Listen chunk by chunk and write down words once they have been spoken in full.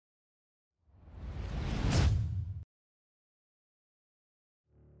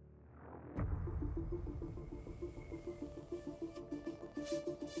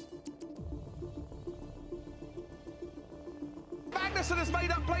Harrison has made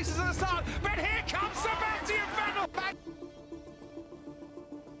up places at the start, but here comes Sebastian Vettel back.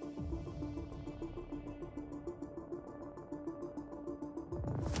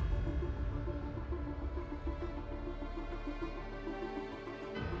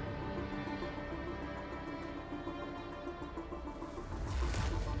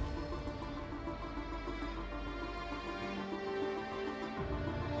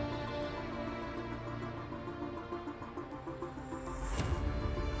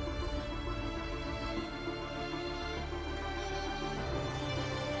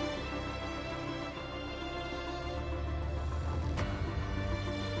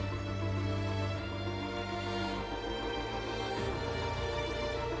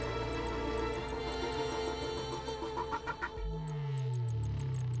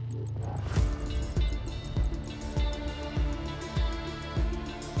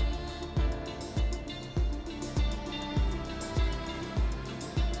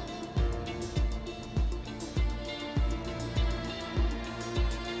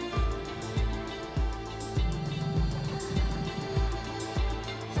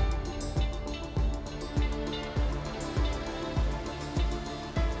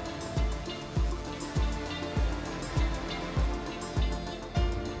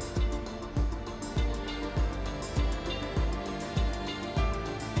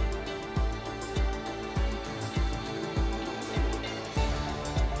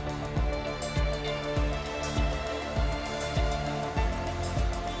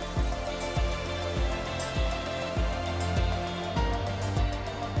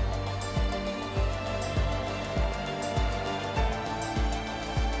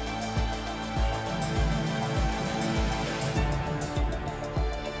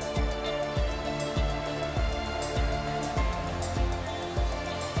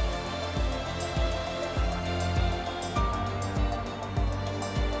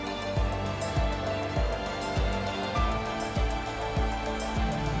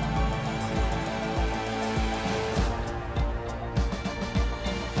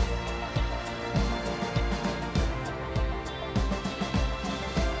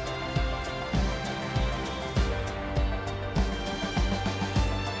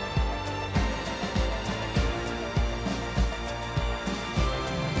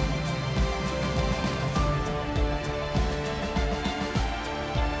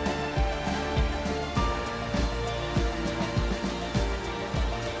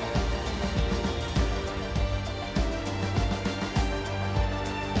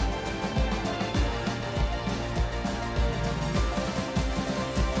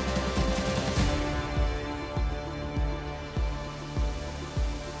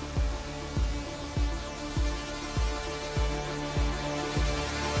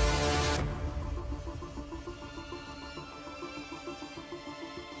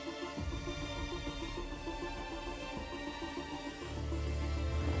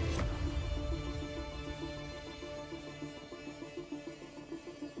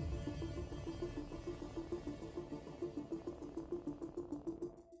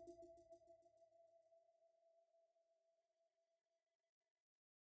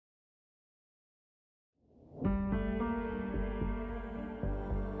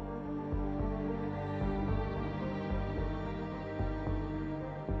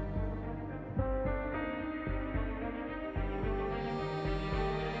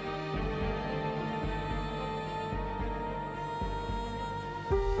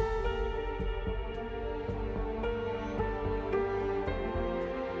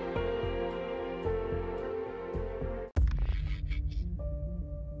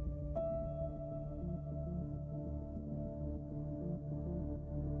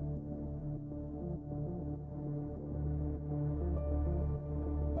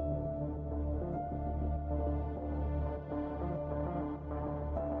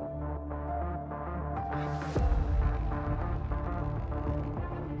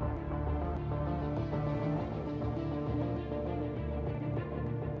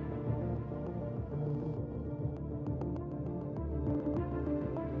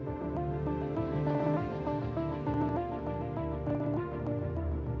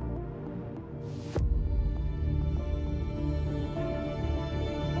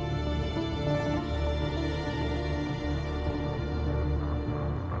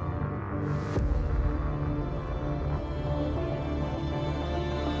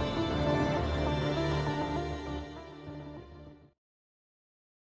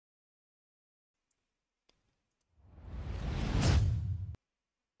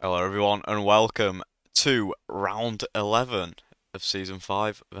 Hello everyone and welcome to round 11 of Season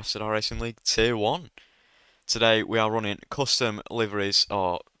 5 of FZR Racing League Tier 1. Today we are running custom liveries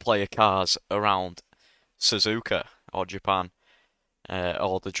or player cars around Suzuka or Japan.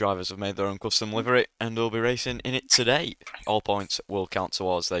 All the drivers have made their own custom livery and will be racing in it today. All points will count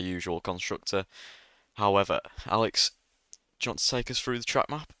towards their usual constructor. However, Alex, do you want to take us through the track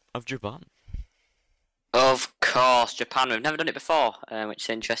map of Japan? Of course, Japan. We've never done it before, which is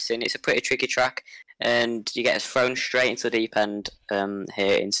interesting. It's a pretty tricky track, and you get thrown straight into the deep end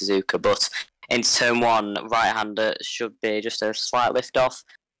here in Suzuka. But into turn one, right-hander should be just a slight lift off.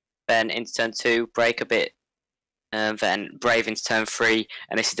 Then into turn two, brake a bit. Then brave into turn three,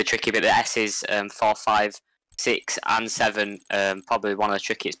 and this is the tricky bit. The S's 4, 5, 6, and 7, probably one of the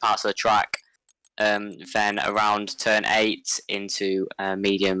trickiest parts of the track. Then around turn 8 into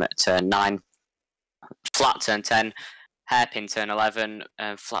medium at turn 9. Flat turn 10, hairpin turn 11,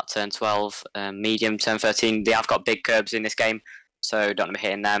 flat turn 12, medium turn 13. They have got big curbs in this game, so don't be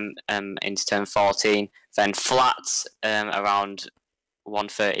hitting them into turn 14. Then flat around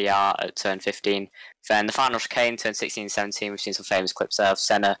 130R at turn 15. Then the final chicane, turn 16 and 17. We've seen some famous clips there of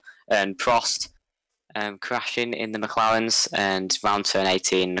Senna and Prost crashing in the McLarens, and round turn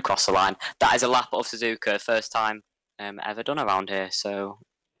 18 across the line. That is a lap of Suzuka, first time ever done around here, so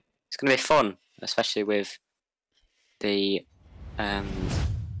it's going to be fun, especially with the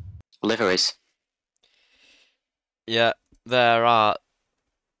liveries. Yeah, there are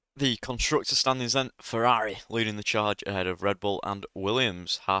the constructor standings then. Ferrari leading the charge ahead of Red Bull and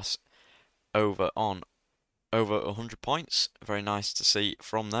Williams. Haas over 100 points. Very nice to see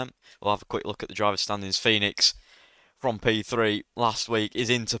from them. We'll have a quick look at the driver standings. Phoenix from P3 last week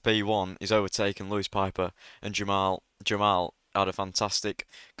is into P1. He's overtaken Lewis Piper and Jamal. Jamal had a fantastic,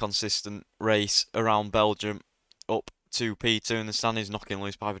 consistent race around Belgium up to P2 in the standings, knocking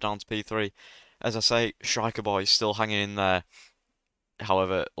Lewis Piper down to P3. As I say, Striker Boy is still hanging in there.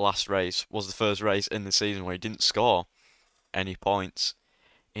 However, last race was the first race in the season where he didn't score any points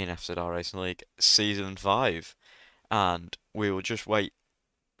in FZR Racing League Season 5. And we will just wait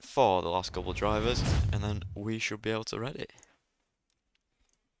for the last couple of drivers, and then we should be able to read it.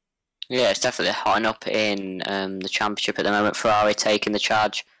 Yeah, it's definitely hotting up in the championship at the moment. Ferrari taking the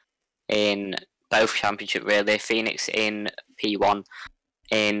charge in both championship, really. Phoenix in P1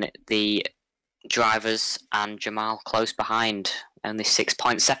 in the drivers, and Jamal close behind. Only 6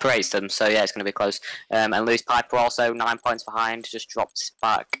 points separates them, so yeah, it's going to be close. And Lewis Piper also 9 points behind, just dropped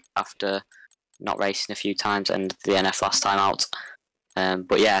back after not racing a few times and the NF last time out.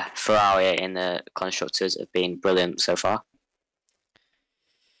 But yeah, Ferrari in the constructors have been brilliant so far.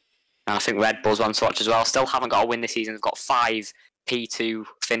 And I think Red Bull's one to watch as well. Still haven't got a win this season. They've got 5 P2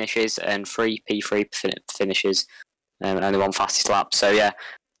 finishes and 3 P3 finishes, and only 1 fastest lap. So yeah,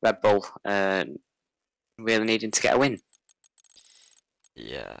 Red Bull really needing to get a win.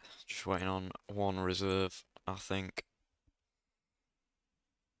 Yeah, just waiting on one reserve, I think.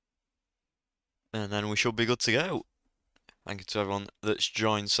 And then we should be good to go. Thank you to everyone that's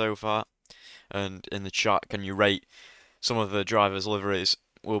joined so far. And in the chat, can you rate some of the drivers' liveries?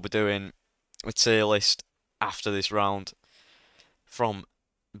 We'll be doing a tier list after this round from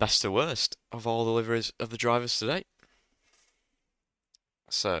best to worst of all the liveries of the drivers today.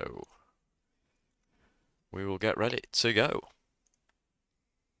 So, we will get ready to go.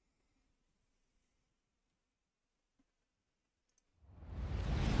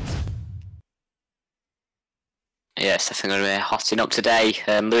 Yeah, it's definitely going to be hotting up today.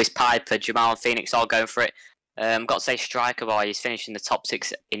 Lewis Piper, Jamal and Phoenix all going for it. Got to say, Striker Boy, he's finishing the top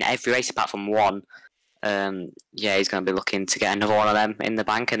 6 in every race apart from 1. Yeah, he's going to be looking to get another one of them in the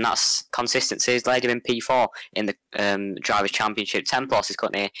bank, and that's consistency. He's laid him in P4 in the Drivers' Championship. Templos is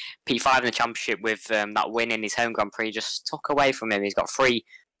currently P5 in the Championship with that win in his home Grand Prix just took away from him. He's got 3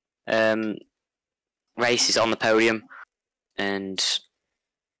 races on the podium, and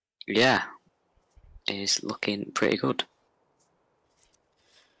yeah, is looking pretty good.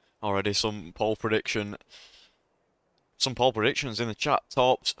 Already some pole predictions in the chat.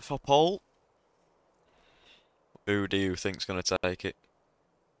 Tops for pole. Who do you think's going to take it?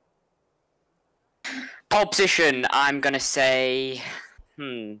 Pole position, I'm going to say,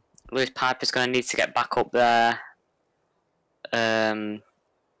 Lewis Piper's going to need to get back up there.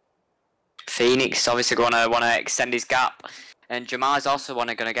 Phoenix obviously going to want to extend his gap, and Jamal's also going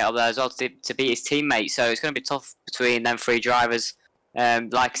to get up there as well to beat his teammate. So it's going to be tough between them 3 drivers.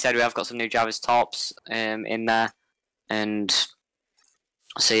 Like I said, we have got some new drivers tops in there, and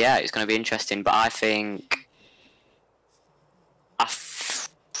so yeah, it's going to be interesting. But I think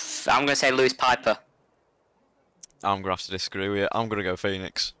I'm going to say Lewis Piper. I'm going to have to disagree with you. I'm going to go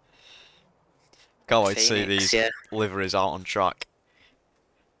Phoenix. Can't wait to see these liveries out on track.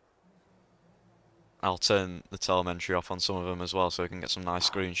 I'll turn the telemetry off on some of them as well so we can get some nice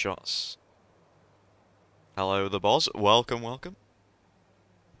screenshots. Hello, the boss. Welcome, welcome.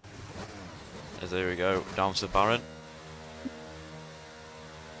 There we go. Down to the Baron.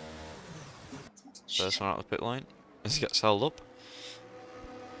 First one out of the pit lane. This gets held up.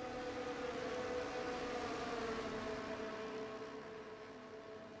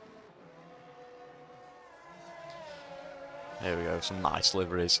 Here we go. Some nice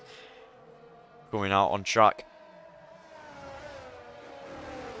liveries coming out on track.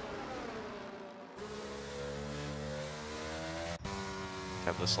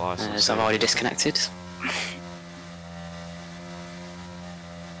 Have the slice. So I've already disconnected.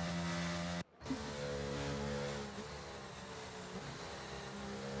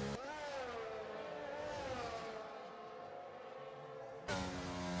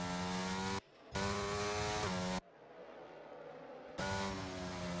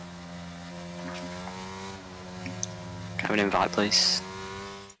 Can I have an invite, please?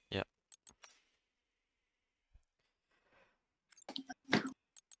 Yep.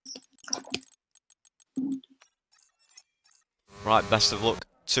 Right, best of luck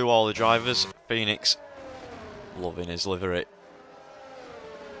to all the drivers. Phoenix, loving his livery.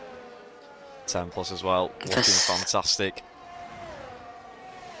 10+ as well, looking fantastic.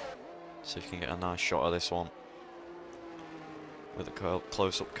 See if you can get a nice shot of this one with a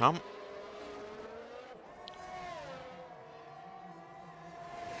close-up cam.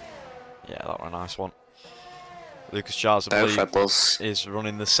 Yeah, that was a nice one. Lucas Charles, I believe, is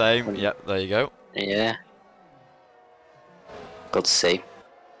running the same. Yep, there you go. Yeah. Good to see.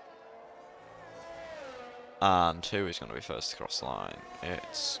 And who is going to be first across the line?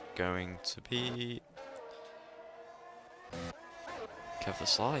 It's going to be Kev the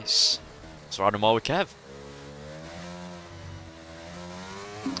Slice. Let's ride him all with Kev.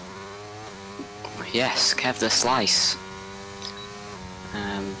 Yes, Kev the Slice.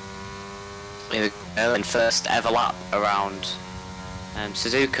 Here we go, in first ever lap around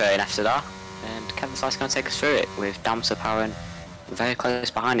Suzuka in FZR, and Kev the Slice is going to take us through it with Damser Parent very close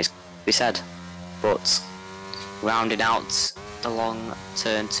behind, it's to be said, but rounding out along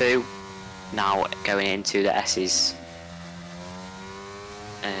turn 2, now going into the S's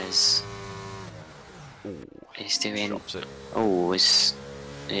as he's doing. Oh,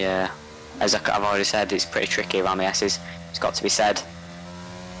 yeah. As I've already said, it's pretty tricky around the S's. It's got to be said.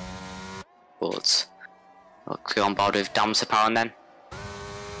 But let's go on board with Damser Parent then.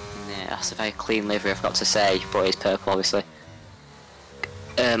 Yeah, that's a very clean livery, I forgot to say, but it's purple obviously.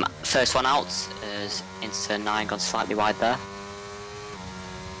 First one out is into turn 9, gone slightly wide there.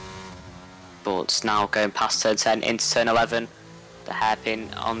 But now going past turn 10 into turn 11, the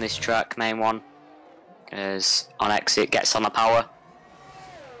hairpin on this track, main one, is on exit, gets on the power.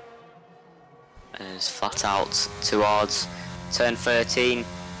 Is flat out towards turn 13.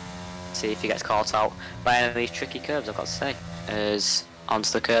 See if he gets caught out by any of these tricky curves, I've got to say. Is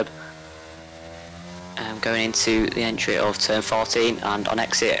onto the curb. Going into the entry of turn 14 and on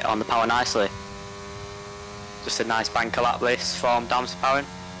exit on the power nicely. Just a nice banker lap this from Damser Parent.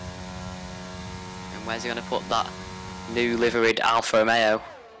 And where's he going to put that new liveried Alfa Romeo?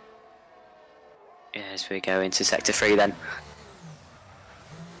 As we go into sector 3 then.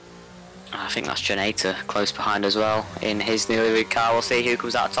 I think that's Generator close behind as well in his new liveried car. We'll see who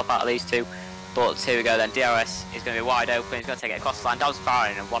comes out top out of these two. But here we go then, DRS is going to be wide open, he's going to take it across the line, Damser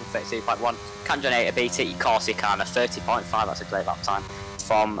Parent in 1:32.1. Can Generator beat it? Of course he can, a 30.5, that's a great lap time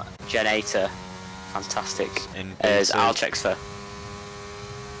from Generator. Fantastic. As Altrexfer.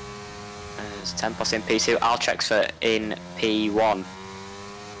 As 10+ in P2, Altrexfer in P1.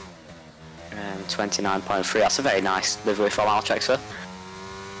 29.3, that's a very nice livery from Altrexfer.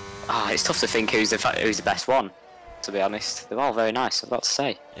 It's tough to think who's the best one, to be honest. They're all very nice, I've got to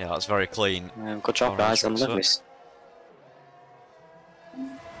say. Yeah, that's very clean. Good job, guys, on the liveries.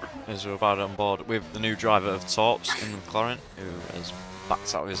 As we're about on board with the new driver of Torps in McLaren, who has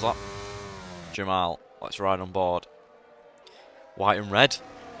backed out of his lap. Jamal, let's ride on board. White and red.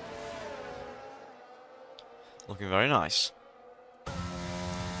 Looking very nice.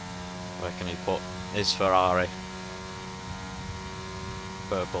 Where can he put his Ferrari?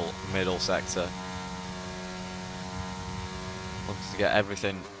 Purple, middle sector. Looks to get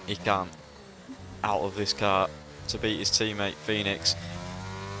everything he can out of this car to beat his teammate Phoenix,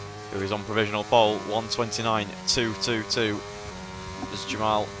 who is on provisional pole, 1:29.222. As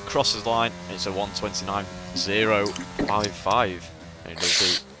Jamal crosses the line, it's a 1:29.055, and he does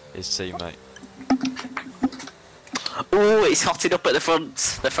beat his teammate. Oh, it's hotted up at the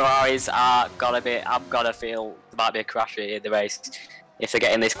front. The Ferraris are gonna be. I'm gonna feel there might be a crash here in the race if they're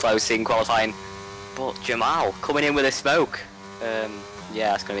getting this close in qualifying. But Jamal coming in with a smoke.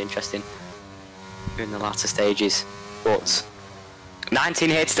 Yeah, it's going to be interesting in the latter stages. But 19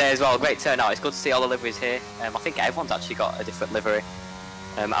 here today as well, great turnout. It's good to see all the liveries here. I think everyone's actually got a different livery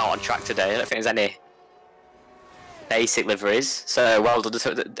out on track today. I don't think there's any basic liveries, so well done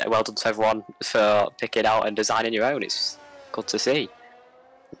to everyone for picking out and designing your own. It's good to see.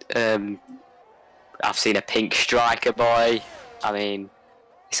 I've seen a pink striker boy. I mean,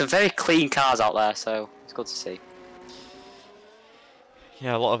 some very clean cars out there, so it's good to see.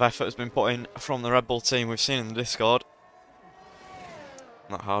 Yeah, a lot of effort has been put in from the Red Bull team. We've seen in the Discord.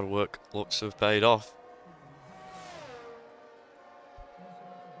 That hard work looks to have paid off.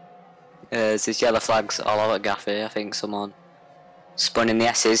 There's yellow flags all over Gaffy. I think someone spun in the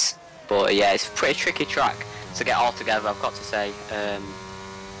S's, but yeah, it's a pretty tricky track to get all together, I've got to say.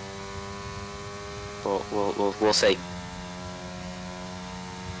 But we'll see.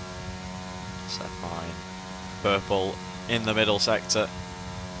 Set fine. Purple in the middle sector,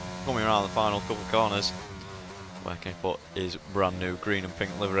 coming around the final couple of corners, where can he put his brand new green and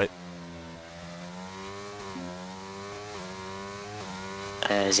pink livery.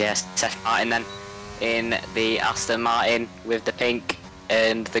 Yes, Seth Martin then in the Aston Martin with the pink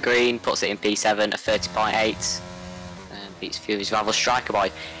and the green, puts it in P7 at 30.8. Beats a few of his rival striker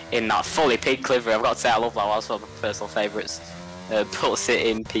boy in that fully pink livery. I've got to say, I love that one. That's one of my personal favourites. Puts it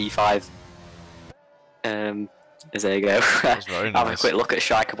in P5. There you go. That's very nice. Have a quick look at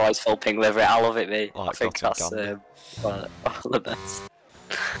striker boy's full pink livery. I love it, mate. Like I think that's one of the best.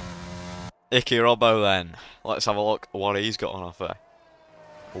 Icky Robbo then. Let's have a look at what he's got on offer.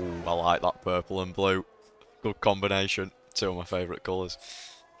 Ooh, I like that purple and blue. Good combination. Two of my favourite colours.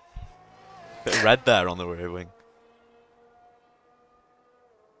 Bit of red there on the rear wing.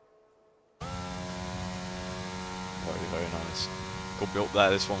 Very, very nice. Could be up there,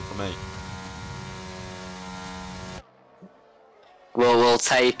 this one for me. We'll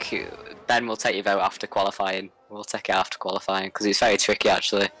take Ben. We'll take your vote after qualifying. We'll take it after qualifying because it's very tricky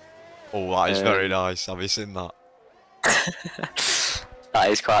actually. Oh, that is very nice. Have you seen that? That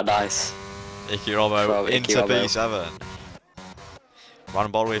is quite nice. Icky Robbo into Robbo. P7.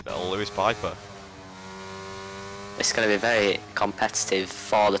 Ran ball with Lewis Piper. It's going to be very competitive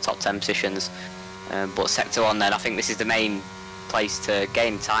for the top 10 positions. But Sector 1 then, I think this is the main place to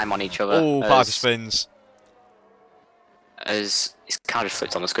gain time on each other. Oh, Piper spins. As his car just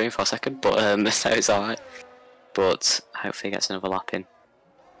flipped on the screen for a second, but so it's alright. But hopefully he gets another lap in.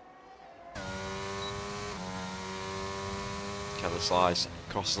 Kevin slice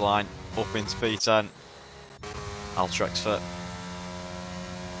across the line, up into P10. Altrexfer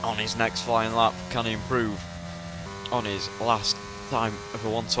on his next flying lap. Can he improve on his last time of a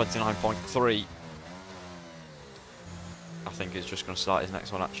 129.3? I think he's just going to start his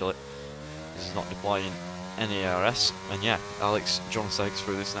next one actually. He's not deploying any ARS, and yeah, Alex Jones takes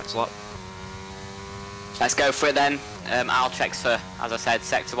through this next lap. Let's go for it then. Altrexfer, as I said,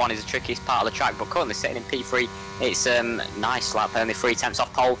 Sector 1 is the trickiest part of the track, but currently sitting in P3. It's nice lap, only 3 attempts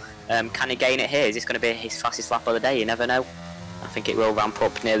off pole. Can he gain it here? Is this going to be his fastest lap of the day? You never know. I think it will ramp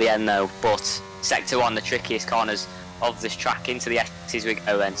up near the end though, but Sector 1, the trickiest corners of this track. Into the X's we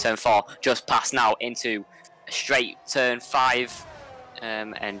go then. Turn 4, just past now into a straight turn 5,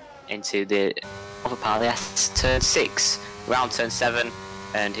 and into the other part of the S, turn 6, round turn 7,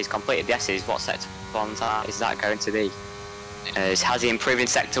 and he's completed the S's. What Sector 1 is that going to be? Has he improved in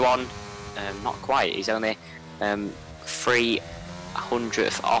Sector 1? Not quite. He's only 300th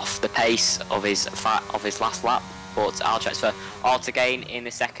off the pace of his last lap. But Altrexfer all to gain in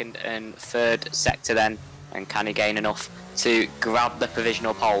the second and third sector then, and can he gain enough to grab the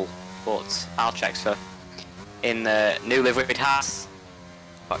provisional pole? But Altrexfer in the new liveried Haas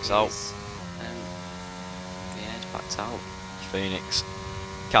Backs out. Yeah, it's backed out. Phoenix.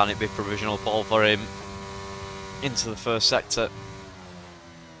 Can it be provisional pole for him? Into the first sector.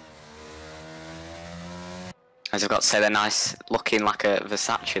 As I've got to say, they're nice, looking like a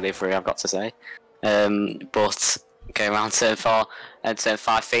Versace livery, I've got to say. But going around turn 4 and turn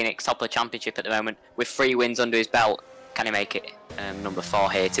 5, Phoenix, top of the championship at the moment, with 3 wins under his belt. Can he make it? Number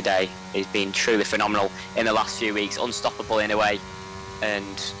 4 here today. He's been truly phenomenal in the last few weeks, unstoppable in a way.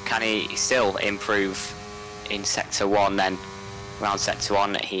 And can he still improve in Sector 1 then? Around Sector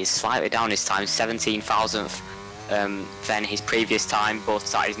 1, he's slightly down his time, 17,000th than his previous time, but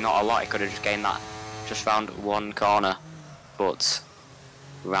that is not a lot. He could have just gained that just round 1 corner. But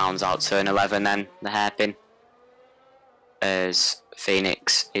rounds out turn 11 then, the hairpin. As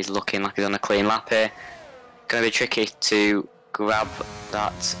Phoenix is looking like he's on a clean lap here. Going to be tricky to grab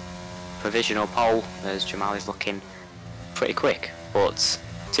that provisional pole, as Jamal is looking pretty quick. But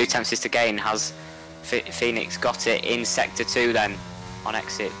 2 attempts to gain has Phoenix got it in sector 2 then on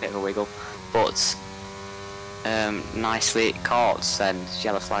exit, bit of a wiggle, but nicely caught. Then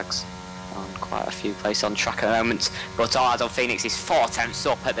yellow flags on quite a few places on track at the moment, but all eyes on Phoenix is 4 tenths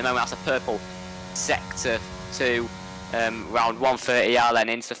up at the moment. That's a purple sector 2, round 130 then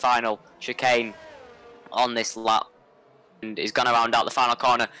into the final chicane on this lap, and is going to round out the final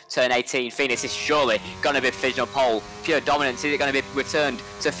corner, turn 18. Phoenix is surely going to be provisional pole. Pure dominance, is it going to be returned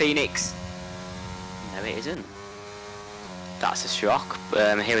to Phoenix? No, it isn't. That's a shock.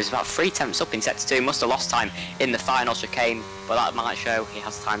 He was about 3 tenths up in sector 2, must have lost time in the final chicane, but that might show he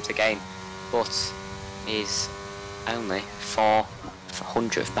has time to gain. But he's only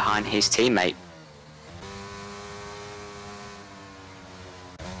 400th behind his teammate.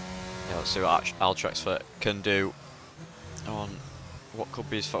 Yeah, let's see what Altrexford can do on what could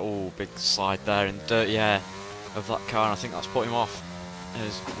be his big slide there in dirty air of that car, and I think that's put him off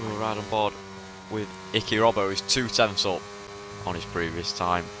as we'll ride on board with Icky Robbo, who's 2 tenths up on his previous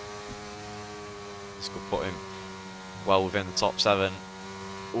time. This could put him well within the top 7.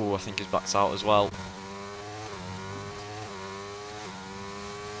 Oh, I think his back's out as well.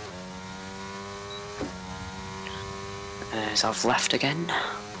 So I've left again.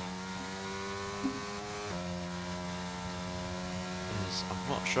 I'm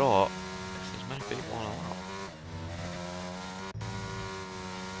not sure if there's many people on a lap.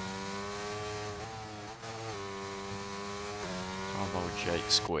 How about Jake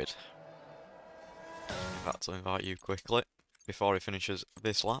Squid? I've got to invite you quickly before he finishes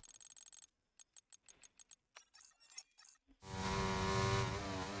this lap.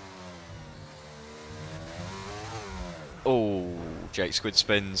 Oh, Jake Squid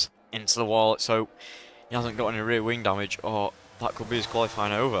spins into the wall. Let's hope he hasn't got any rear wing damage, or that could be his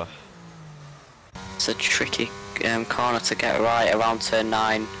qualifying over. It's a tricky corner to get right around turn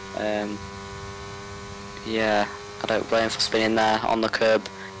 9. Yeah, I don't blame him for spinning there on the curb.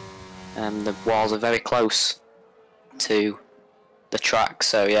 The walls are very close to the track,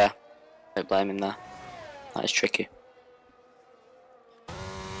 so yeah, don't blame him there. That is tricky.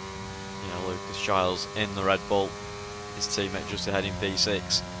 Yeah, Lucas Giles in the Red Bull. His teammate just ahead in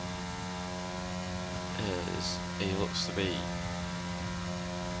P6. As he looks to be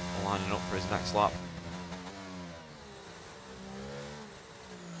lining up for his next lap.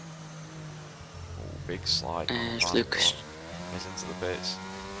 Oh, big slide. There's Lucas. He's into the pits.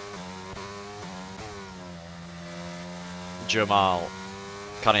 Jamal,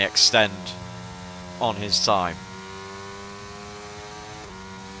 can he extend on his time?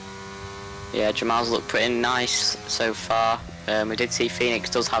 Yeah, Jamal's looked pretty nice so far. We did see Phoenix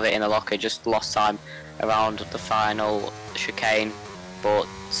does have it in the locker, just lost time around the final chicane, but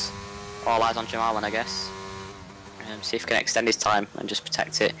all eyes on Jamal then, I guess. See if he can extend his time and just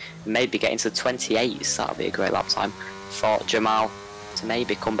protect it. Maybe get into the 28s, that would be a great lap time for Jamal to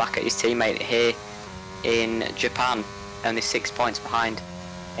maybe come back at his teammate here in Japan. Only 6 points behind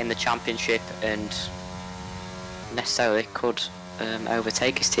in the championship, and necessarily could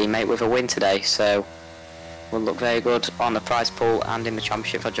overtake his teammate with a win today, so will look very good on the prize pool and in the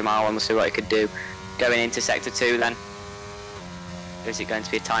championship for Jamal, and we'll see what he could do going into sector 2 then. Is it going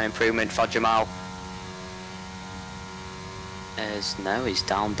to be a time improvement for Jamal? As no, he's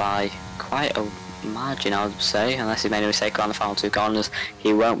down by quite a margin, I would say, unless he made a mistake on the final 2 corners.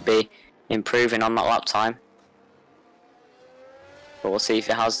 He won't be improving on that lap time, but we'll see if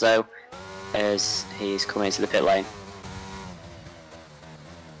he has though, as he's coming into the pit lane.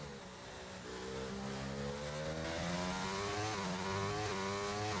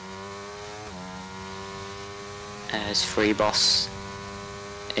 As Free Boss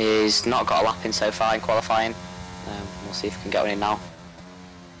is not got a lap in so far in qualifying. We'll see if we can get one in now.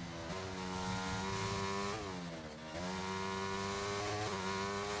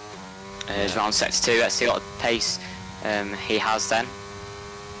 As round sector 2, let's see what pace he has then.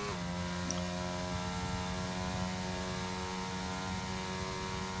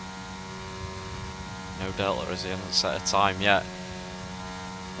 No delta as he hasn't set a time yet.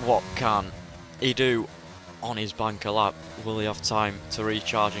 What can he do on his banker lap? Will he have time to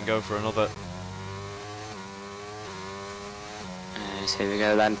recharge and go for another? So here we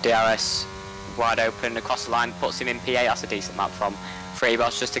go then, DRS wide open across the line, puts him in P8. That's a decent lap from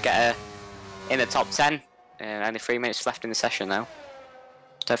Freeboss just to get her in the top 10. Only 3 minutes left in the session though.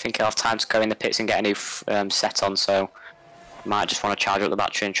 Don't think he'll have time to go in the pits and get a new set on, so might just want to charge up the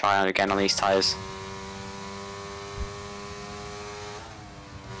battery and try again on these tyres.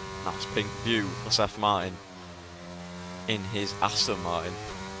 Nice pink view for Seth Martin in his Aston Martin.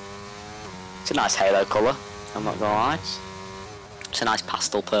 It's a nice halo colour, I'm not gonna lie. It's a nice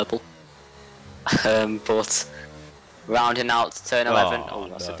pastel purple. But rounding out to turn 11. Oh, Oh,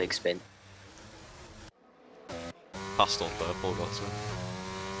 that's no. a big spin. Pastel purple got to him.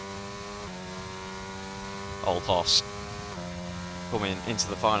 Old Horse coming into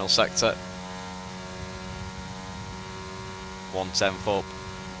the final sector. 1/10 up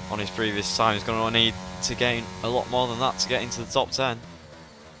on his previous time. He's going to need to gain a lot more than that to get into the top 10.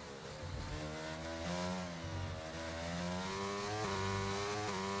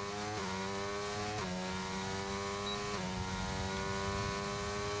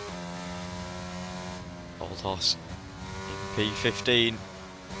 Old Horse in P15.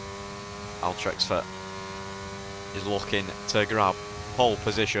 Altrexfer is looking to grab pole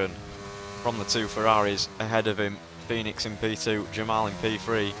position from the two Ferraris ahead of him. Phoenix in P2, Jamal in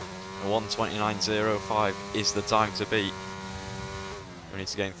P3, and 1:29.05 is the time to beat. We need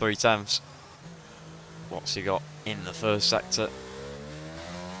to gain 3/10. What's he got in the first sector?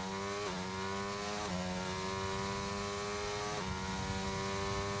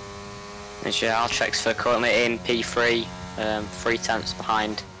 Altrexfer currently in P3, 3/10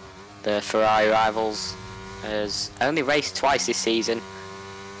 behind the Ferrari rivals. Has only raced twice this season,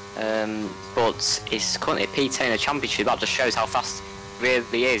 but is currently at P10 in the championship. That just shows how fast he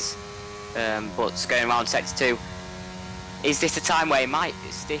really is. But going around sector 2, is this a time where he might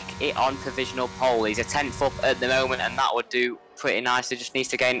stick it on provisional pole? He's a 10th up at the moment, and that would do pretty nicely. Just needs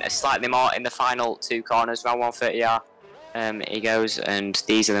to gain slightly more in the final two corners, around 130R. He goes, and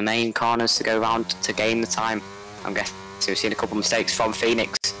these are the main corners to go around to gain the time. I'm guessing we've seen a couple of mistakes from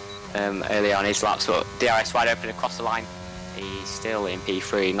Phoenix earlier on his laps, but DRS wide open across the line. He's still in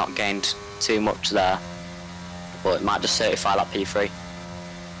P3, not gained too much there, but it might just certify that P3.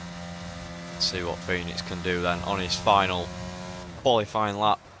 Let's see what Phoenix can do then on his final qualifying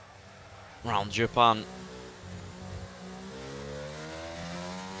lap round Japan.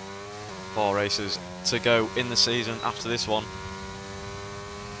 4 races to go in the season after this one.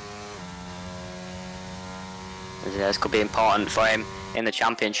 This could be important for him in the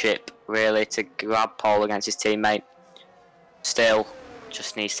championship, really, to grab pole against his teammate. Still,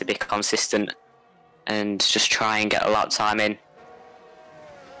 just needs to be consistent and just try and get a lap time in.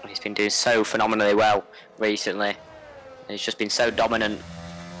 He's been doing so phenomenally well recently. He's just been so dominant,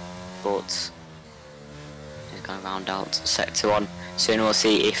 but he's going to round out sector 1. Soon we'll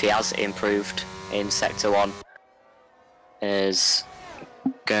see if he has improved in sector 1. Is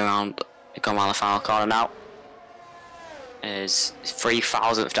going around the final corner now. Is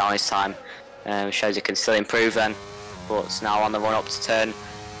 3,000th down his time. Shows he can still improve then, but it's now on the run up to turn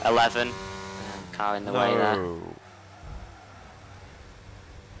 11. Car in the way there.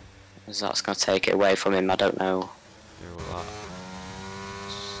 That's going to take it away from him, I don't know. That.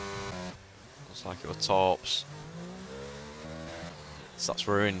 Looks like it was tops. So that's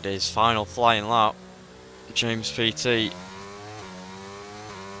ruined his final flying lap. James PT. I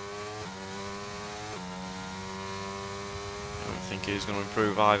don't think he's going to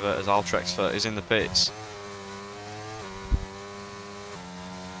improve either, as Altrexfer is in the pits.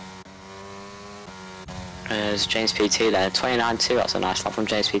 There's James PT there, 29.2, that's a nice lap from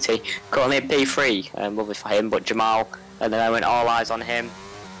James PT. Currently in P3, lovely for him, but Jamal at the moment, all eyes on him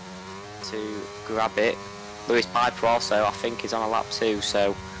to grab it. Lewis Piper also, I think, is on a lap too,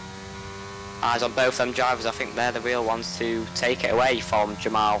 so eyes on both them drivers. I think they're the real ones to take it away from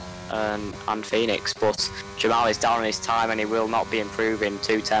Jamal and Phoenix, but Jamal is down on his time and he will not be improving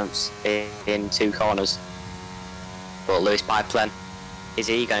 2/10 in 2 corners. But Lewis Piper then, is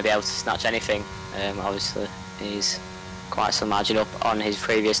he going to be able to snatch anything? Obviously he's quite some margin up on his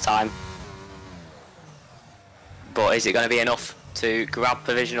previous time, but is it going to be enough to grab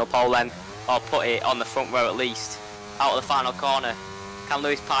provisional pole then, or put it on the front row at least, out of the final corner? Can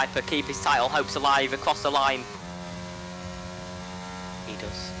Lewis Piper keep his title hopes alive across the line? He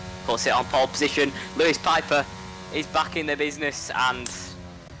does. Puts it on pole position. Lewis Piper is back in the business, and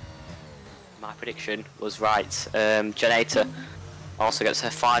my prediction was right. Janata also gets a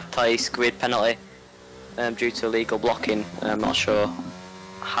 5th place grid penalty due to illegal blocking. I'm not sure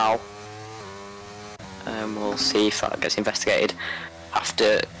how. We'll see if that gets investigated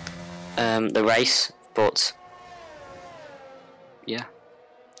after the race, but yeah.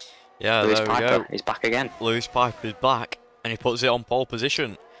 Yeah, Lewis there we Piper go. is back again. Lewis Piper is back, and he puts it on pole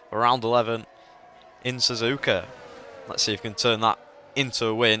position for round 11 in Suzuka. Let's see if he can turn that into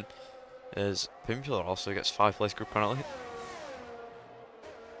a win, as Pimpula also gets 5th place grid penalty.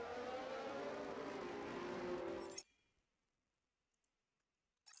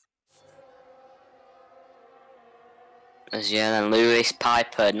 Then Lewis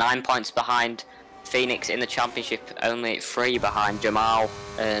Piper 9 points behind Phoenix in the championship, only 3 behind Jamal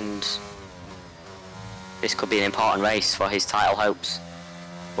and this could be an important race for his title hopes.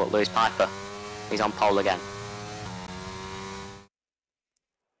 But Lewis Piper, he's on pole again.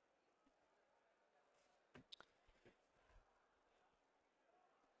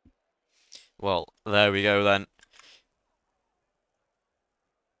 Well, there we go then.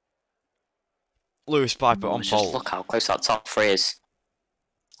 Lewis Piper on Just pole. look how close that top 3 is.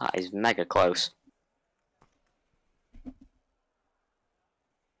 That is mega close.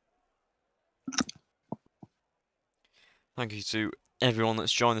 Thank you to everyone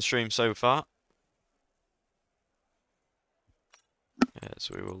that's joined the stream so far.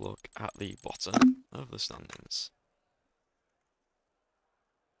 So we will look at the bottom of the standings.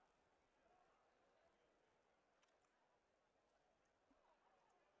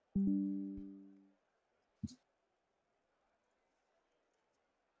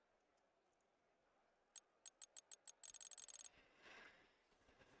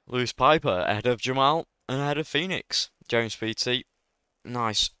 Lewis Piper ahead of Jamal and ahead of Phoenix. James PT,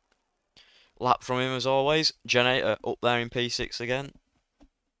 nice lap from him as always. Generator up there in P6 again.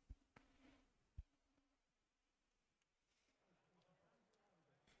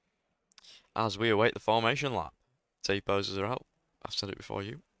 As we await the formation lap. T-poses are out. I've said it before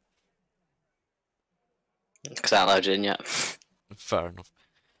you. Because I haven't loaded in yet. Fair enough.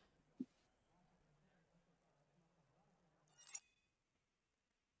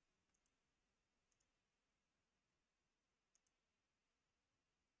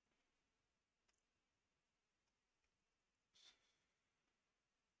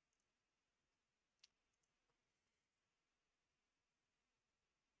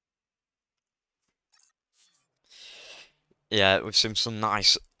 Yeah, we've seen some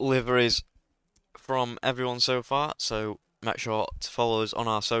nice liveries from everyone so far, so make sure to follow us on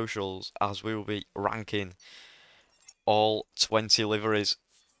our socials as we will be ranking all 20 liveries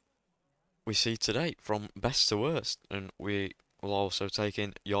we see today from best to worst, and we will also take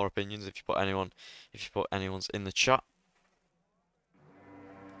in your opinions if you put anyone's in the chat.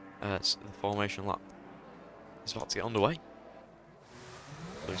 So the formation lap is about to get underway.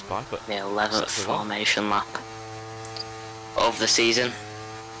 Lewis Piper. The 11th formation lap of the season.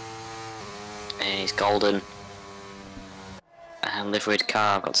 And his golden liveried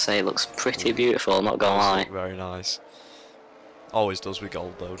car, I've got to say, it looks pretty beautiful, I'm not gonna lie. Very nice. Always does with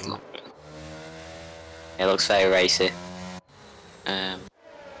gold though, doesn't it? It looks very racy. That's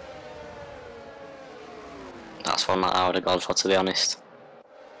one that I would have gone for, to be honest.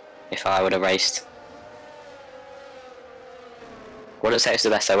 If I would have raced. Wouldn't say it's the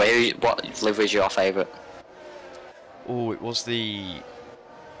best though. What livery is your favourite? Oh, it was the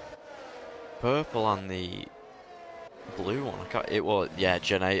purple and the blue one. Yeah,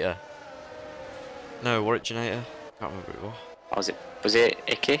 Generator. No, was it Generator? I can't remember what it was. Was it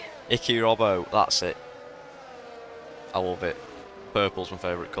Icky? Icky Robbo, that's it. I love it. Purple's my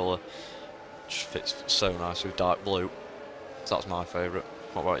favourite colour. Just fits so nice with dark blue. So that's my favourite.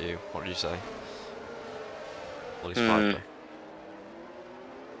 What about you? What did you say? Lewis Piper.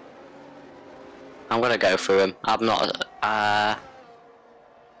 I'm gonna go for him. I'm not.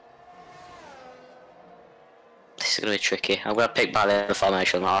 This is gonna be tricky. I'm gonna pick by the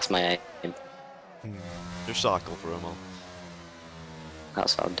formation. That's my aim. Just cycle for him all.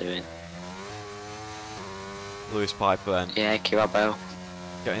 That's what I'm doing. Lewis Piper then. Yeah, Kirabo.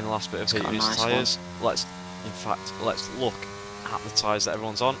 Getting the last bit of heat in his tyres. Let's look at the tyres that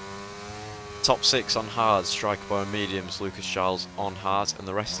everyone's on. Top 6 on hards, Striker Boy on mediums, Lucas Giles on hards, and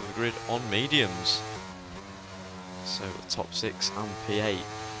the rest of the grid on mediums. So the top 6 and P8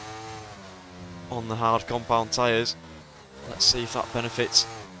 on the hard compound tyres. Let's see if that benefits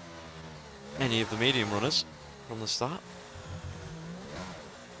any of the medium runners from the start.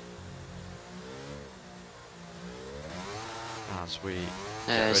 As we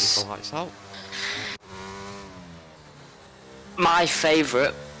get ready for lights out. My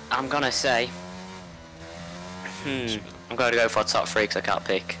favourite, I'm gonna say. I'm gonna go for top 3 because I can't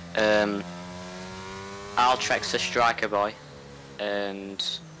pick. Altrex for Striker Boy,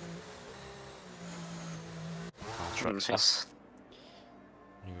 and Altrex,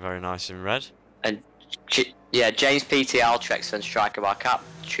 very nice in red. And yeah, James PT, Altrex and Striker Boy. I can't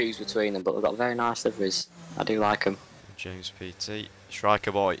choose between them, but they've got very nice liveries. I do like them. James PT,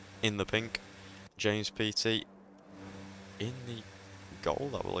 Striker Boy in the pink, James PT in the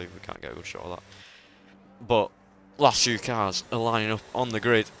gold. I believe we can't get a good shot of that. But last few cars are lining up on the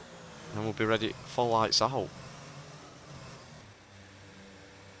grid, and we'll be ready for lights out.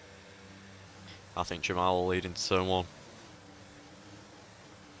 I think Jamal will lead into turn 1.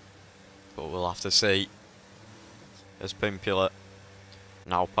 But we'll have to see. As Pimpula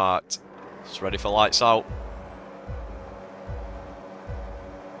now parked It's ready for lights out.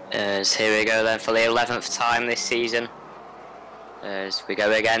 As here we go then for the 11th time this season. As we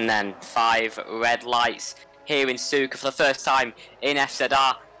go again then, 5 red lights here in Suzuka for the first time in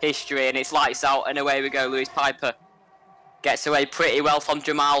FZR history, and it's lights out and away we go. Lewis Piper gets away pretty well from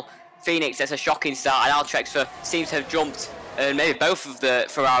Jamal. Phoenix gets a shocking start, and Altrexfer seems to have jumped maybe both of the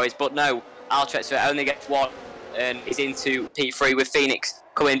Ferraris, but no, Altrexfer only gets one and is into P3 with Phoenix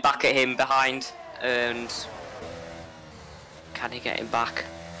coming back at him behind. And can he get him back?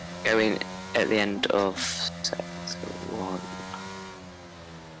 Going at the end of sector 1.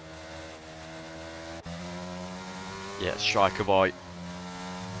 Yeah, striker boy.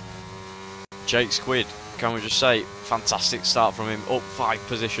 Jake Squid, can we just say, fantastic start from him, up 5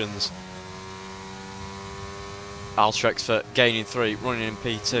 positions. Altrexfer gaining 3, running in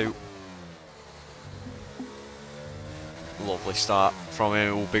P2. Lovely start from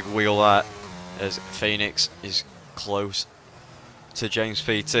him, ooh, big wheel there, as Phoenix is close to James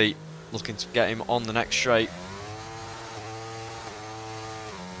PT, looking to get him on the next straight.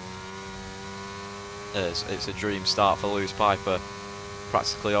 As it's a dream start for Lewis Piper,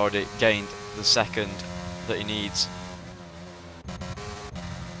 practically already gained the second that he needs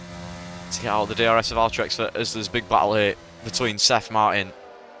to get out of the DRS of Altrexfer, as there's a big battle here between Seth Martin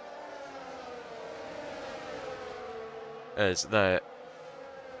as there's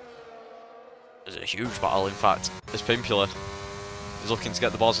a huge battle in fact, as Pimpula is looking to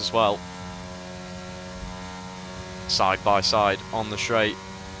get the boss as well. Side by side on the straight.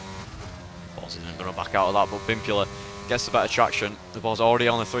 Boss isn't going to back out of that, but Pimpula gets the better traction. The ball's already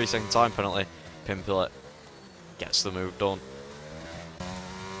on a 3-second time penalty. Pimpula gets the move done.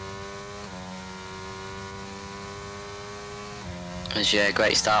 As yeah,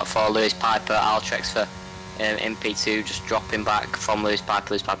 great start for Lewis Piper. Altrexfer in P2 just dropping back from Lewis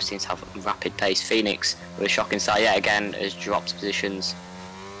Piper. Lewis Piper seems to have a rapid pace. Phoenix with a shocking start yet again has dropped positions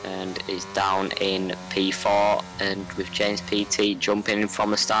and is down in P4, and with James PT jumping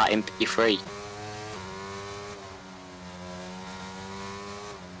from the start in P3.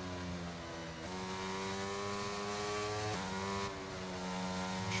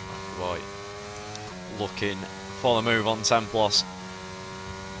 Right, looking for the move on Templos.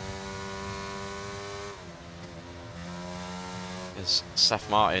 Is Seth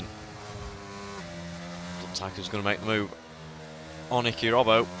Martin. Looks like he was going to make the move on Nicky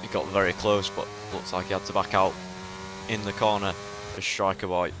Robbo. He got very close, but looks like he had to back out in the corner as Striker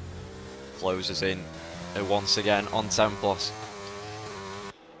Boy closes in once again on Templos.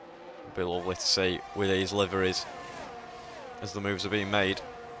 It'll be lovely to see with these liveries as the moves are being made.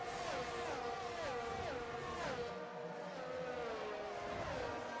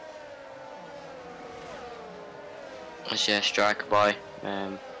 That's yeah, Striker Boy.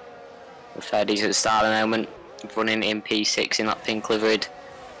 The Ferdies at the start at the moment, running in P6 in that pink liveried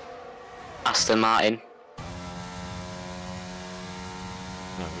Aston Martin.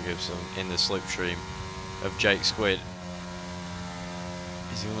 Now we give some in the slipstream of Jake Squid.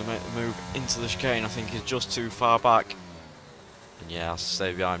 Is he going to make the move into the chicane? I think he's just too far back. And yeah, has to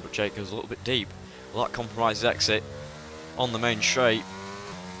stay behind, but Jake goes a little bit deep. Well, that compromises exit on the main straight.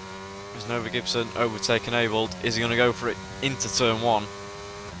 Is Nova Gibson overtake enabled? Is he going to go for it into turn 1?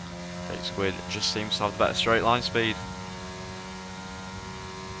 Jake Squid just seems to have the better straight line speed.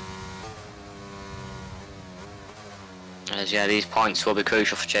 As yeah, these points will be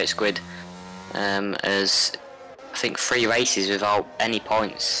crucial for Jake Squid, as I think 3 races without any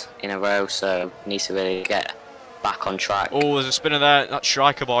points in a row, so needs to really get back on track. Oh, there's a spinner there. That's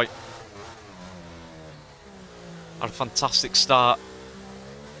Striker Boy. Had a fantastic start,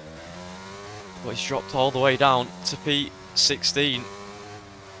 but he's dropped all the way down to P16.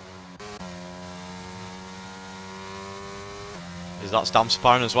 That's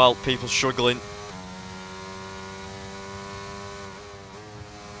Damsparin as well. People struggling.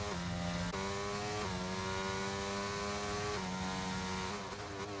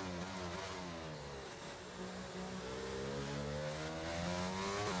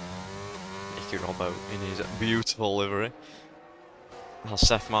 Nicky Robbo in his beautiful livery. Now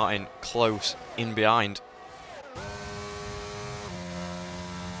Seth Martin close in behind.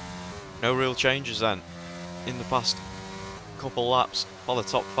 No real changes then in the past couple laps for the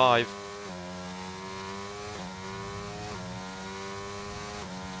top 5.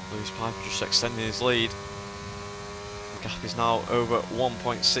 Lewis Piper just extending his lead. The gap is now over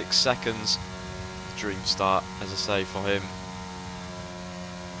 1.6 seconds. Dream start, as I say, for him.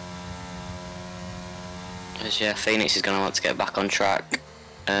 As yeah, Phoenix is going to want to get back on track.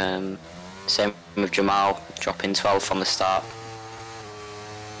 Same with Jamal, dropping 12 from the start.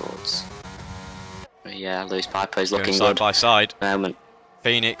 But Yeah, Lewis Piper is Going looking side good by side. at the moment.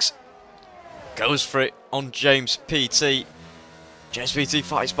 Phoenix goes for it on James PT. James PT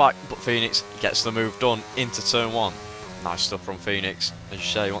fights back, but Phoenix gets the move done into turn 1. Nice stuff from Phoenix. As you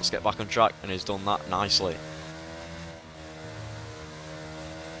say, he wants to get back on track, and he's done that nicely.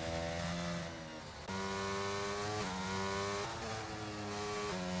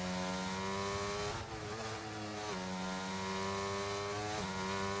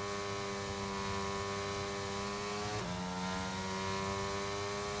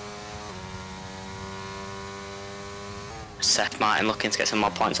 Seth Martin looking to get some more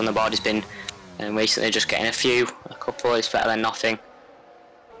points on the board. He's been recently just getting a couple is better than nothing.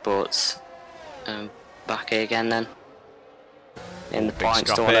 But back here again then. In the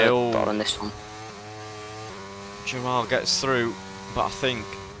points, don't want to bother on this one. Jamal gets through, but I think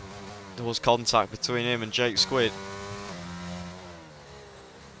there was contact between him and Jake Squid.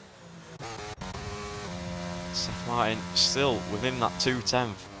 Seth Martin still within that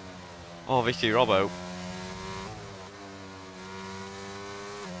 2/10 of Icky Robbo.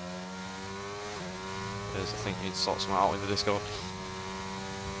 I think he'd sort some out in the Discord.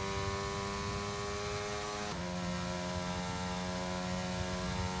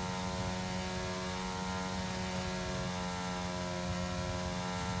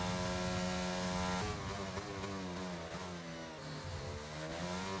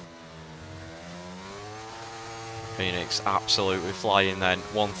 Phoenix absolutely flying then,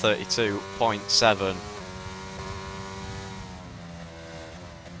 132.7.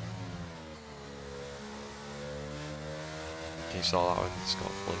 You saw that one,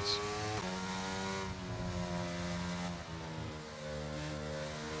 Scott, please.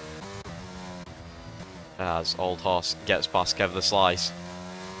 As Old Horse gets past Kev the Slice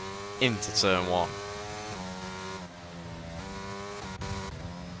into turn 1.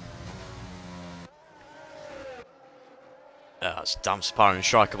 As Damn Spire and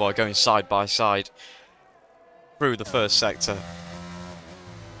Striker Boy going side by side through the first sector.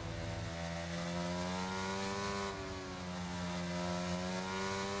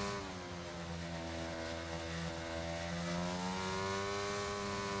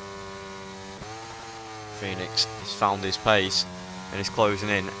 Phoenix has found his pace and is closing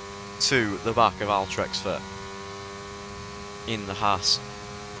in to the back of Altrexfer in the Haas.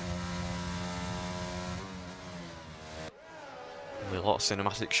 With a lot of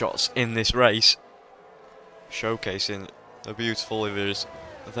cinematic shots in this race, showcasing the beautiful liveries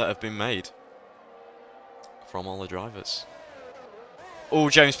that have been made from all the drivers.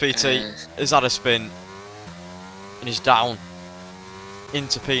 Oh, James PT has had a spin and he's down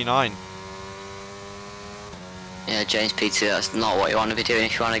into P9. Yeah, James PT, that's not what you want to be doing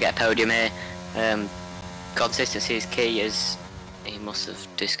if you want to get a podium here. Consistency is key, as he must have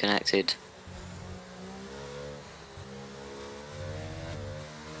disconnected.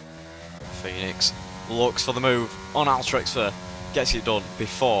 Phoenix looks for the move on Altrexfer, gets it done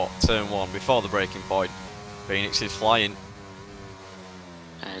before turn 1, before the breaking point. Phoenix is flying.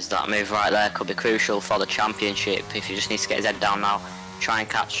 As that move right there could be crucial for the championship if he just needs to get his head down now, try and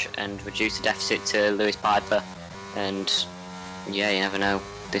catch and reduce the deficit to Lewis Piper. And yeah, you never know,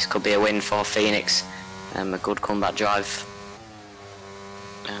 this could be a win for Phoenix. A good comeback drive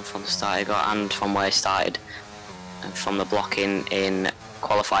from the start he got and from where he started and from the blocking in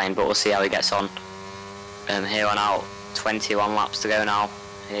qualifying, but we'll see how he gets on here on out. 21 laps to go now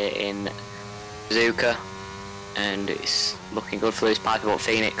here in Suzuka, and it's looking good for Lewis Piper, but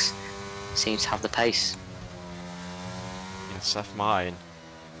Phoenix seems to have the pace. Yeah, Seth Martin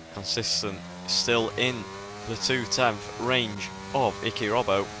consistent, still in the 2/10 range of Icky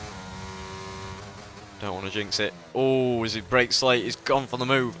Robbo. Don't want to jinx it. Oh, as he breaks late, he's gone for the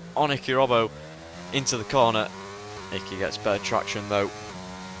move on Icky Robbo into the corner. Icky gets better traction though.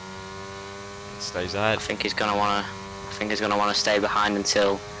 Stays ahead. I think he's gonna wanna stay behind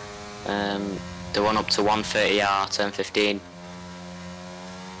until the one up to 130R, turn 15.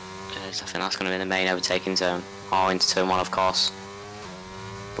 I think that's gonna be the main overtaking zone, or into turn 1 of course.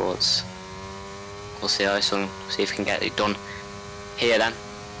 But we'll see how this one, see if we can get it done here then.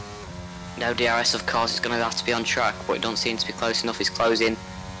 No DRS of course, it's going to have to be on track, but it don't seem to be close enough. It's closing,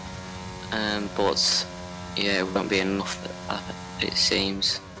 but yeah, it won't be enough, it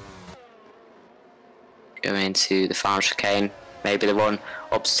seems. Going into the final chicane, maybe the one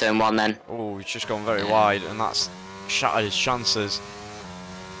up to turn 1 then. Oh, he's just gone very wide, and that's shattered his chances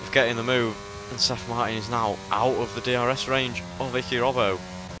of getting the move, and Seth Martin is now out of the DRS range of Icky Robbo.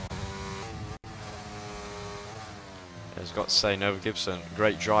 I've got to say, Nova Gibson,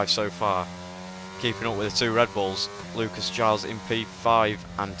 great drive so far. Keeping up with the two Red Bulls, Lucas Giles in P5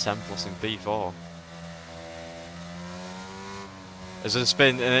 and Templos in P4. There's a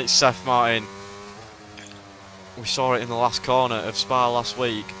spin and it's Seth Martin. We saw it in the last corner of Spa last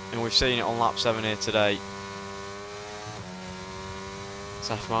week and we've seen it on lap 7 here today.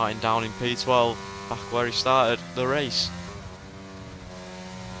 Seth Martin down in P12, back where he started the race.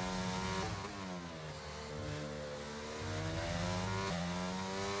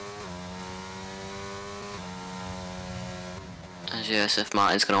 As yeah, Seth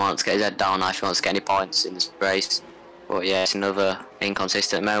Martin's going to want to get his head down if he wants to get any points in this race. But yeah, it's another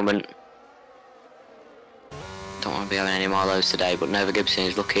inconsistent moment. Don't want to be having any more of those today, but Nova Gibson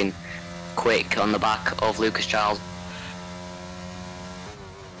is looking quick on the back of Lucas Giles.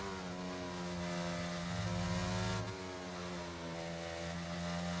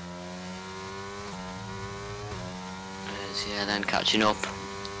 Yeah, then catching up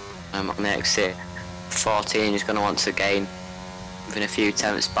on the exit. 14 is going to want to gain within a few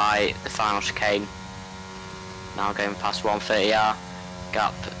tenths by the final chicane. Now going past 130R,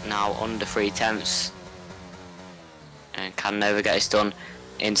 gap now under 3 tenths, and can Nova get this done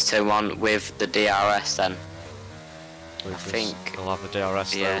into turn 1 with the DRS then. Lucas, I think he'll have the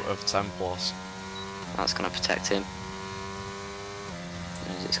DRS though of 10 plus. That's going to protect him.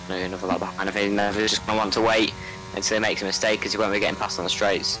 It's going to be another lap behind. I think Nova's just going to want to wait until he makes a mistake because he won't be getting past on the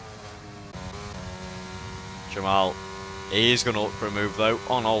straights. Jamal, he is going to look for a move though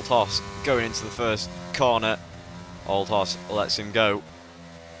on Old Hoss, going into the first corner. Old Hoss lets him go.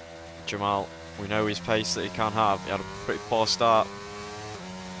 Jamal, we know his pace that he can have. He had a pretty poor start,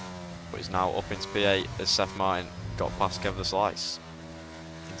 but he's now up into P8 as Seth Martin got past Kev the Slice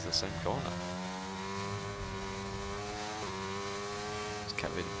into the same corner. It's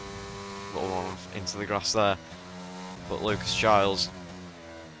Kevin rolling on into the grass there, but Lucas Giles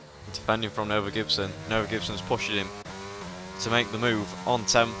defending from Nova Gibson. Nova Gibson's pushing him to make the move on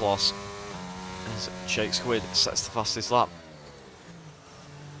 10 plus as Shake Squid sets the fastest lap.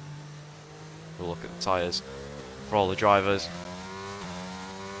 We'll look at the tyres for all the drivers.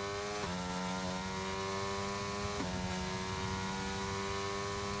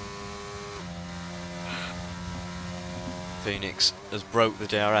 Phoenix has broke the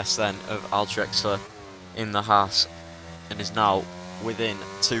DRS then of Altrexler in the Haas and is now within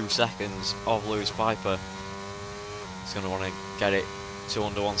 2 seconds of Lewis Piper. He's going to want to get it to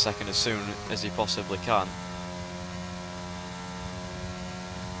under 1 second as soon as he possibly can.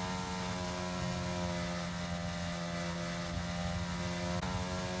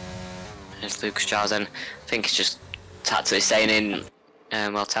 There's Lucas Giles then. I think he's just tactically staying in.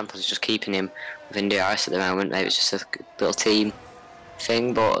 Well, Temple's is just keeping him within DRS at the moment. Maybe it's just a little team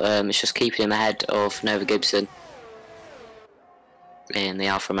thing, but it's just keeping him ahead of Nova Gibson in the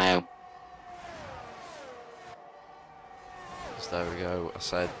Alfa Romeo. So there we go. I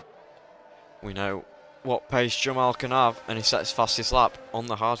said we know what pace Jamal can have, and he sets fastest lap on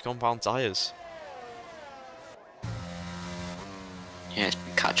the hard compound tyres. Yeah, it's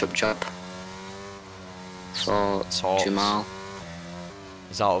a catch-up job for Jamal.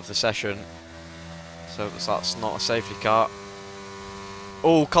 He's out of the session, so that's not a safety car.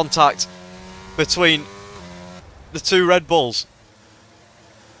 Oh, contact between the 2 Red Bulls.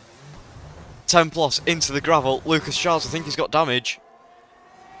 10 plus into the gravel. Lucas Giles, I think he's got damage.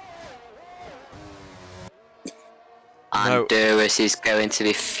 And Duris is going to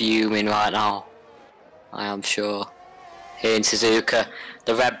be fuming right now, I am sure. Here in Suzuka,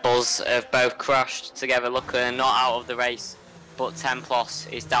 the Red Bulls have both crashed together. Luckily, not out of the race, but 10 plus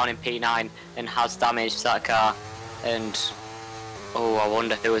is down in P9 and has damaged that car. And oh, I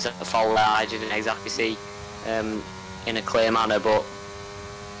wonder who was at the fault there. I didn't exactly see in a clear manner, but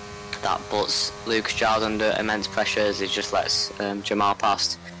that puts Lucas Giles under immense pressure as he just lets Jamal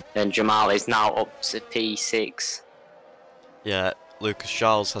past. And Jamal is now up to P6. Yeah, Lucas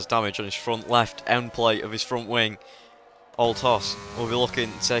Giles has damage on his front left end plate of his front wing. Old Hoss will be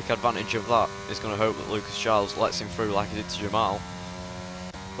looking to take advantage of that. He's going to hope that Lucas Giles lets him through like he did to Jamal.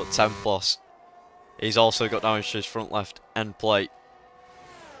 But 10 plus. He's also got damage to his front left end plate,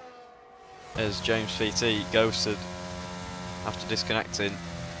 as James VT ghosted after disconnecting.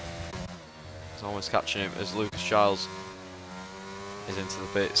 He's almost catching him as Lucas Giles is into the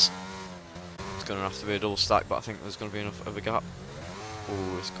pits. It's going to have to be a double stack, but I think there's going to be enough of a gap.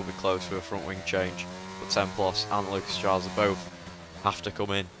 Ooh, this could be close for a front wing change. But 10 plus and Lucas Giles are both have to come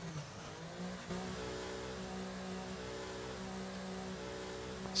in.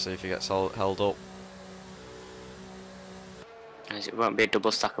 Let's see if he gets held up. It won't be a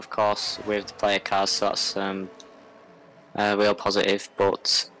double stack, of course, with the player cars, so that's a real positive.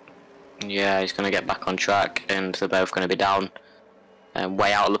 But yeah, he's going to get back on track, and they're both going to be down and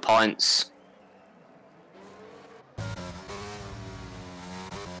way out of the points.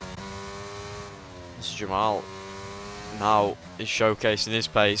 This is Jamal. Now he's showcasing his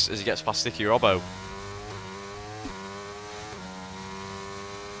pace as he gets past Sticky Robbo.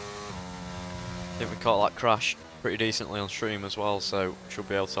 I think we caught that crash pretty decently on stream as well, so should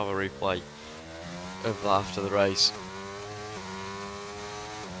be able to have a replay of that after the race.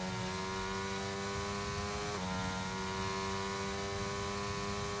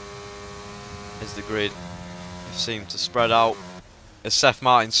 As the grid seemed to spread out, as Seth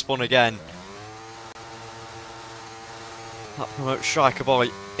Martin spun again. That promotes Striker Boy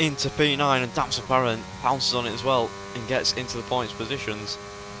into P9, and Damson Parent pounces on it as well and gets into the points positions.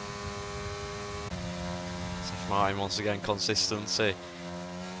 Seth Martin once again consistency,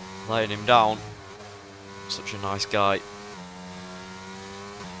 laying him down. Such a nice guy.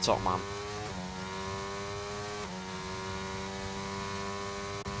 Top man.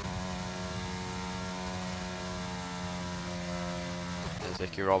 There's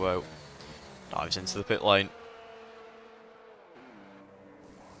Icky Robbo. Dives into the pit lane.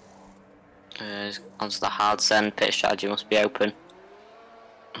 Onto the hards then, pit strategy must be open.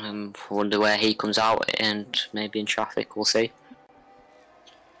 Wonder where he comes out, and maybe in traffic, we'll see.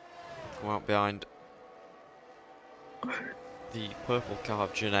 Come out behind the purple car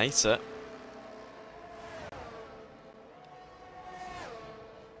of Janata.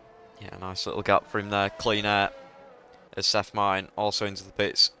 Yeah, nice little gap for him there, clean air. As Seth Martin also into the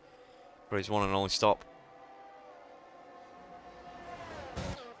pits for his one and only stop.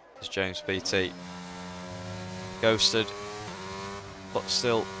 As James PT ghosted, but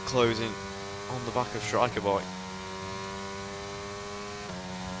still closing on the back of Striker Boy.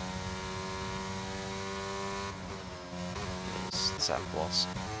 It's 10 plus.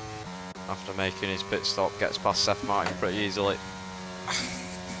 After making his pit stop, gets past Seth Martin pretty easily.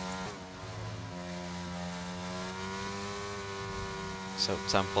 So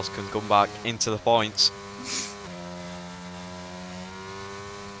 10 plus can come back into the points.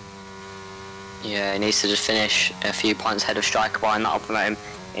 Yeah, he needs to just finish a few points ahead of Striker Boy, and that'll promote him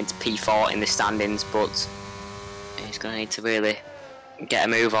into P4 in the standings, but he's going to need to really get a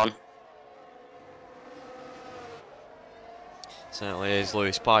move on. Certainly is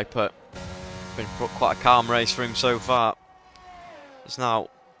Lewis Piper. Been quite a calm race for him so far. He's now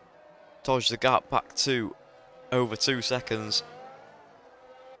dodged the gap back to over 2 seconds.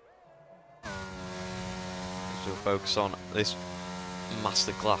 We'll focus on this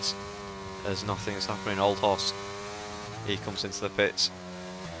masterclass as nothing is happening. Old Hoss, he comes into the pits.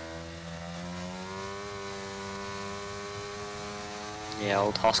 Yeah,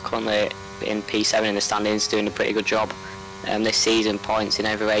 Old Hoss currently in P7 in the standings, doing a pretty good job this season. Points in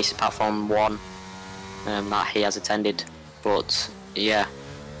every race apart from one that he has attended. But yeah,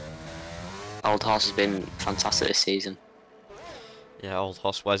 Old Hoss has been fantastic this season. Yeah, Old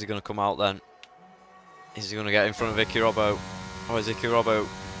Hoss, where's he going to come out then? Is he going to get in front of Icky Robbo? Or is Icky Robbo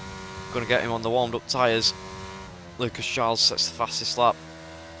going to get him on the warmed up tyres? Lucas Charles sets the fastest lap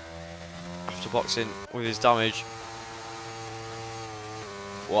after boxing with his damage.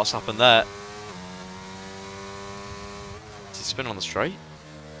 What's happened there? Did he spin on the straight?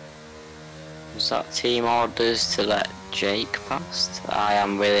 Was that team orders to let Jake past? I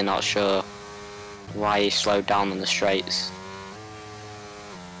am really not sure why he slowed down on the straights.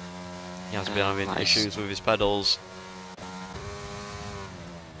 He has been having issues with his pedals.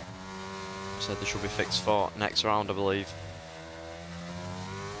 Said they should be fixed for next round, I believe.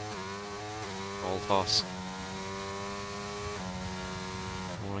 Old Hoss.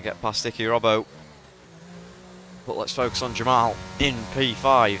 I want to get past Icky Robbo. But let's focus on Jamal in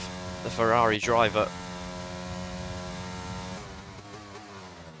P5, the Ferrari driver.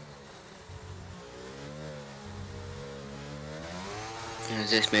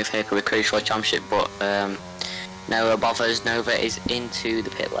 This move here could be crucial for championship, but Nova bothers. Nova is into the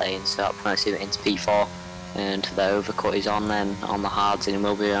pit lane, so that promotes him into P4, and the overcut is on then on the hards, and he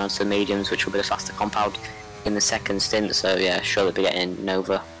will be on to the mediums, which will be the faster compound in the second stint. So yeah, sure they'll be getting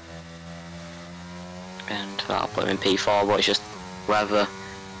Nova, and that'll put him in P4. But it's just whether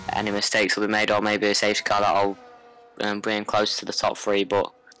any mistakes will be made, or maybe a safety car that'll bring him close to the top 3. But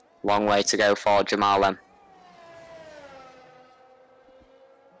long way to go for Jamal then.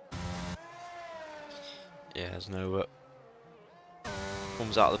 Yeah, there's Nova.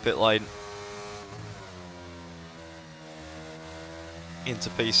 Comes out of the pit lane. Into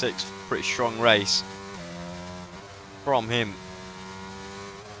P6, pretty strong race from him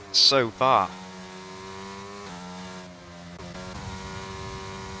so far.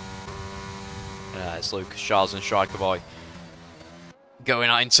 Yeah, it's Lucas Giles and Striker Boy going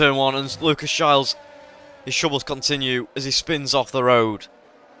out in turn 1, and Lucas Giles, his troubles continue as he spins off the road.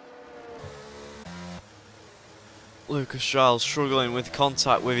 Lucas Giles struggling with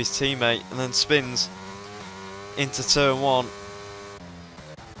contact with his teammate and then spins into turn 1.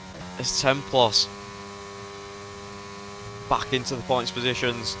 It's Templos back into the points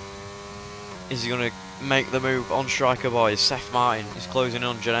positions. Is he going to make the move on Striker Boy? Seth Martin is closing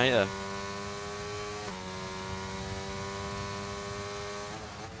on Janata.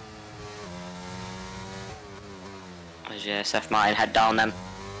 Yeah, Seth Martin head down them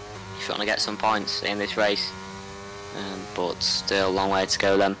if you want to get some points in this race, but still a long way to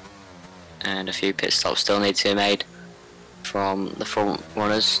go then, and a few pit stops still need to be made from the front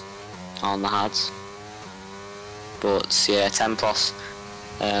runners on the hards. But yeah, Templos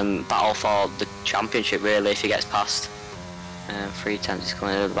battle for the championship really if he gets past. 3 tenths is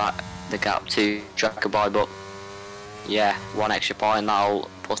coming in the gap to Striker Boy, but yeah, 1 extra point that'll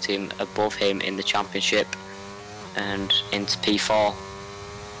put him above him in the championship and into P4.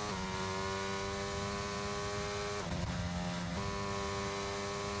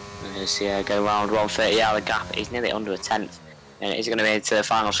 Yeah, go round 130. Yeah, the gap is nearly under a tenth, and is going to be into the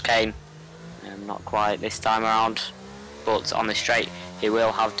final chicane. Not quite this time around, but on the straight he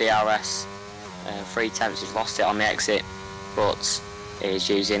will have DRS. 3 tenths, he's lost it on the exit, but he's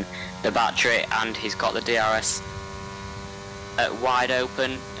using the battery and he's got the DRS wide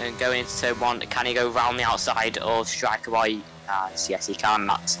open and going into turn 1. Can he go round the outside of Striker Boy? Yes, he can.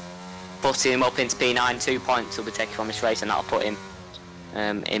 That's putting him up into P9. 2 points will be taken from this race, and that'll put him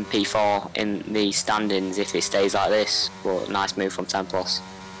in P4 in the standings if it stays like this. But nice move from Templos.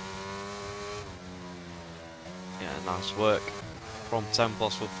 Yeah, nice work from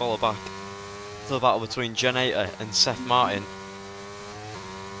Templos. Will follow back to the battle between Janata and Seth Martin.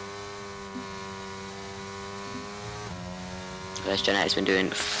 First Janata's been doing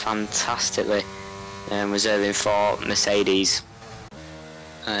fantastically, reserving for Mercedes.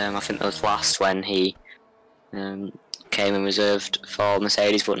 I think that was last when he came and reserved for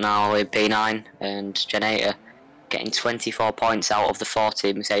Mercedes, but now in P9, and Janata getting 24 points out of the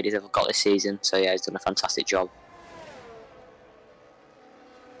 40 Mercedes have got this season, so yeah, he's done a fantastic job.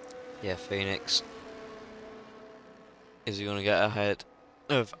 Yeah, Phoenix. Is he going to get ahead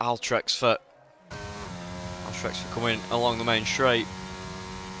of Altrex for coming along the main straight?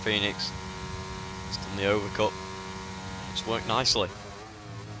 Phoenix has done the overcut. It's worked nicely.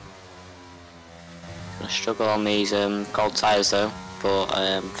 Gonna struggle on these gold tyres though, but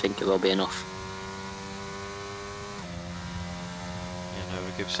I think it will be enough. Yeah,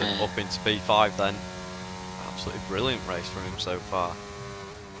 Nova Gibson up into P5 then. Absolutely brilliant race from him so far.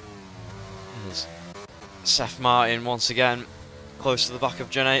 There's Seth Martin once again close to the back of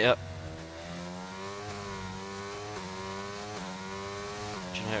Janata.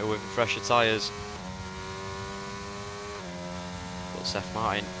 Janata with fresher tyres. But Seth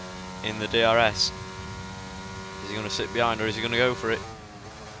Martin in the DRS. Is he going to sit behind or is he going to go for it?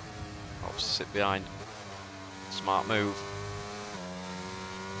 Opts to sit behind. Smart move.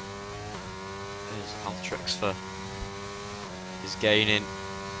 There's Altrex for his gaining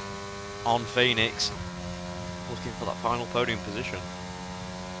on Phoenix, looking for that final podium position.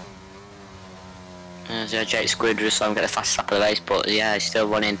 So Jake Squid just so I'm getting the fastest lap of the race, but yeah, he's still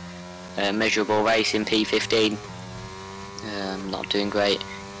running a measurable race in P15. Not doing great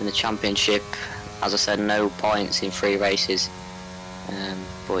in the championship. As I said, no points in 3 races.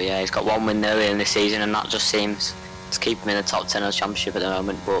 But yeah, he's got 1 win earlier in the season, and that just seems to keep him in the top 10 of the championship at the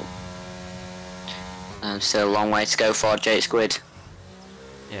moment. But still a long way to go for Jake Squid.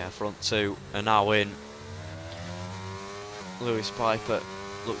 Yeah, front 2 are now in. Lewis Piper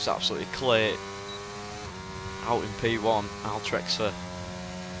looks absolutely clear. Out in P1, Altrex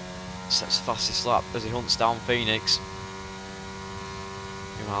sets the fastest lap as he hunts down Phoenix.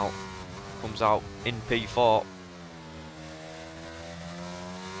 Who comes out in P4.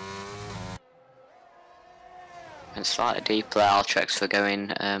 And slightly deeper Altrex for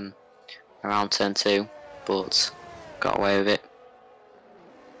going around turn 2, but got away with it.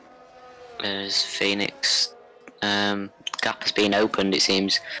 There's Phoenix. Gap has been opened, it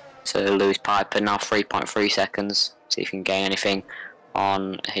seems. So Lewis Piper now 3.3 seconds. See if he can gain anything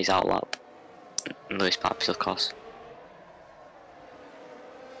on his outlap. Lewis Piper's of course.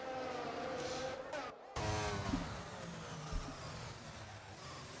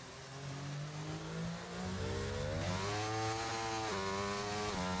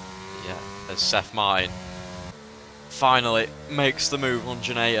 Yeah, as Seth Martin finally makes the move on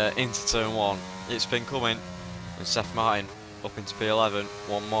Janata into turn 1. It's been coming, and Seth Martin up into P11,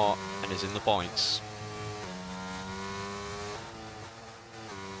 1 more, and is in the points.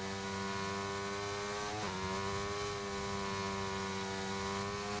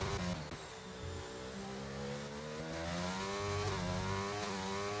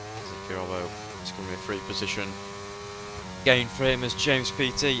 Ikirobo. It's going to be a free position gain for him as James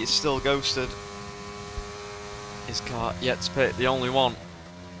PT is still ghosted. His car yet to pit, the only one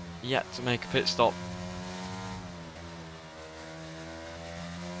yet to make a pit stop.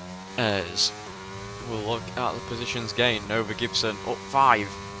 As we'll look at the positions gained. Nova Gibson up 5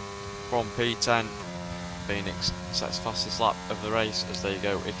 from P10. Phoenix sets fastest lap of the race as there you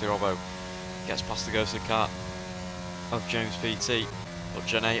go. Ikirobo gets past the ghosted car of James PT, but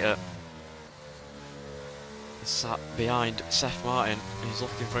Generator is sat behind Seth Martin and he's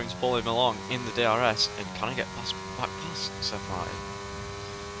looking for him to pull him along in the DRS. And can I get back past Seth Martin?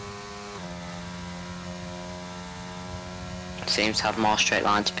 Seems to have more straight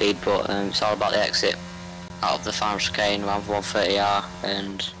line speed, but it's all about the exit out of the final chicane around 130R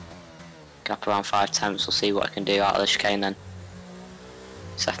and gap around 5 tenths. We'll see what I can do out of the chicane then.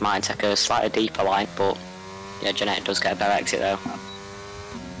 Seth Martin take a slightly deeper line, but yeah, Generator does get a better exit though.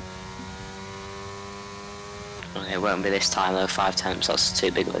 It won't be this time though, 5 tenths, that's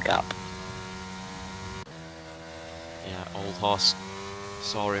too big of a gap. Yeah, Old Horse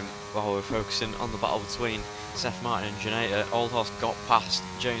saw him while we were focusing on the battle between Seth Martin and Generator. Old Horse got past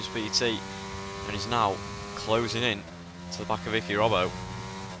James PT and is now closing in to the back of Ikirobo.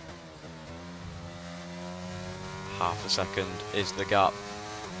 Half a second is the gap.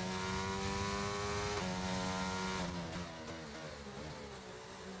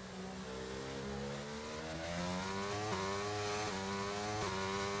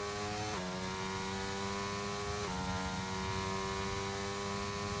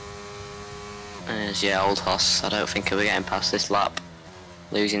 Yeah, Old Horse, I don't think he'll be getting past this lap.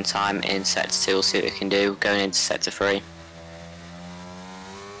 Losing time in sector 2, we'll see what he can do going into sector 3.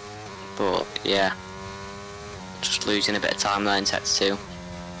 But yeah, just losing a bit of time there in sector 2.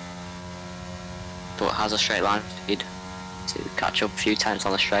 But has a straight line speed to catch up a few times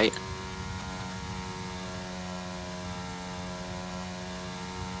on the straight.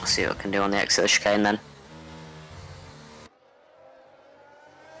 We'll see what I can do on the exit of the chicane then.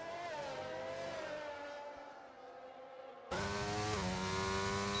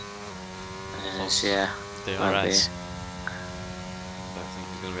 Yeah, DRS. I don't think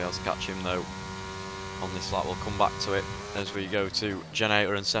he's going to be able to catch him though on this lap. We'll come back to it as we go to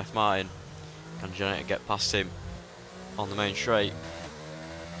Generator and Seth Martin. Can Generator get past him on the main straight?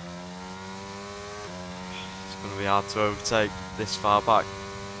 It's going to be hard to overtake this far back,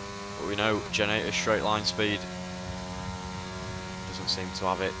 but we know Generator's straight line speed doesn't seem to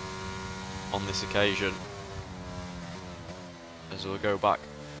have it on this occasion. As we'll go back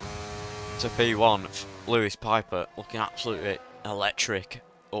to P1, Lewis Piper looking absolutely electric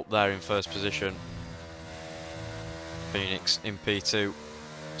up there in first position. Phoenix in P2,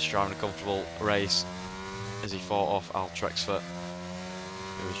 driving a comfortable race as he fought off Al Trexfer,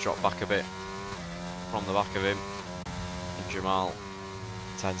 who was dropped back a bit from the back of him. And Jamal,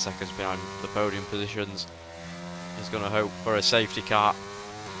 10 seconds behind the podium positions, is going to hope for a safety car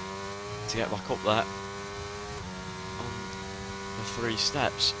to get back up there on the 3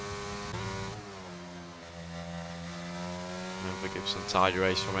 steps. Nova Gibson tidy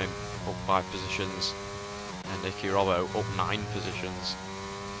race from him, up 5 positions, and Ikirobo up 9 positions.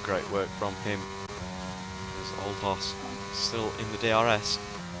 Great work from him. As Old Horse still in the DRS,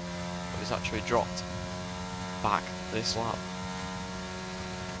 but he's actually dropped back this lap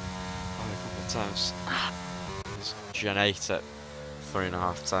by a couple of times. As Generator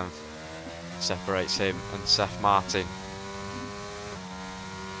 3.5 times separates him and Seth Martin.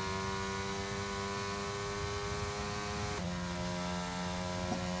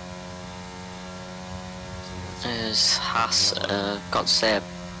 As Haas, got to say,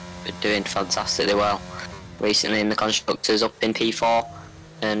 been doing fantastically well recently in the constructors, up in P4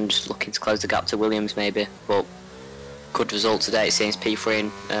 and looking to close the gap to Williams maybe, but good result today. It seems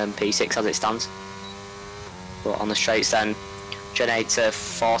P3 and P6 as it stands. But on the straights then, Generator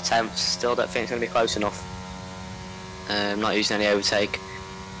 4 tenths, still don't think it's going to be close enough. Not using any overtake.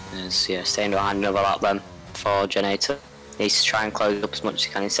 As, yeah, staying behind another lap then for Generator. Needs to try and close up as much as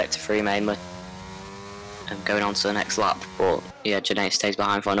he can in sector 3 mainly. And going on to the next lap, but yeah, Generator stays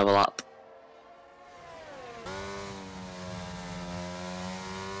behind for another lap.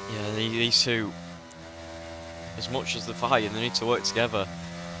 Yeah, these two, as much as they're fighting, they need to work together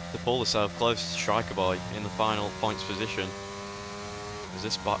to pull themselves close to Striker Boy in the final points position. Because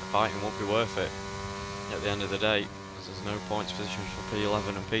this fighting won't be worth it at the end of the day, because there's no points positions for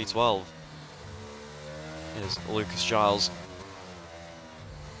P11 and P12. Here's Lucas Giles.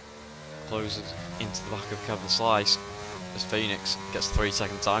 Closes into the back of Kevin Slice as Phoenix gets a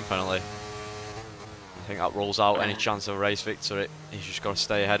 3-second time penalty. I think that rules out any chance of a race victory. He's just got to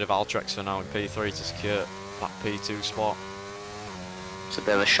stay ahead of Altrex for now in P3 to secure that P2 spot. It's a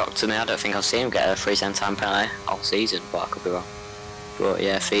bit of a shock to me. I don't think I've seen him get a free time penalty all season, but I could be wrong. But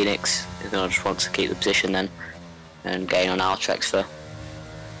yeah, Phoenix is going to just want to keep the position then and gain on Altrex for.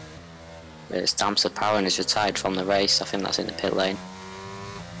 It's Damson Power is retired from the race. I think that's in the pit lane.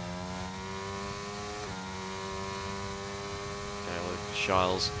 Okay, Lucas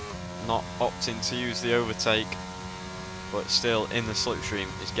Giles not opting to use the overtake, but still in the slipstream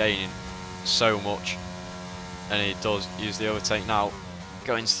is gaining so much, and he does use the overtake now.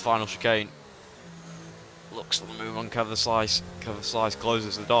 Going to the final chicane. Looks for the move on Cover the Slice. Cover the Slice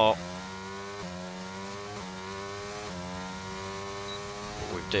closes the door.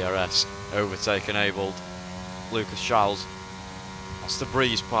 But with DRS overtake enabled, Lucas Giles wants to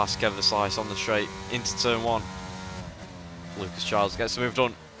breeze past Kevin the Slice on the straight into turn 1. Lucas Giles gets the move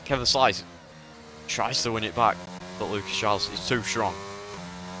done. Kevin the Slice tries to win it back, but Lucas Giles is too strong.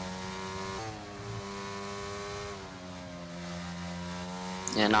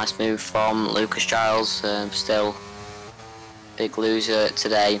 Yeah, nice move from Lucas Giles. Still big loser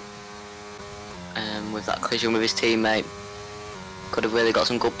today with that collision with his teammate. Could have really got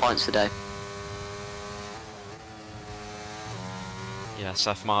some good points today. Yeah,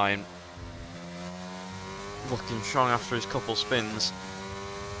 Seth Martin looking strong after his couple spins.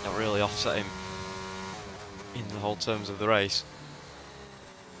 Not really offset him in the whole terms of the race.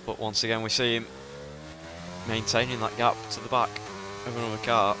 But once again we see him maintaining that gap to the back of another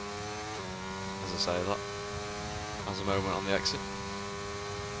car. As I say that, has a moment on the exit.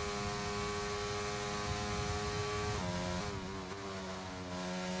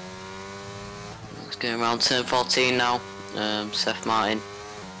 It's going around turn 14 now. Seth Martin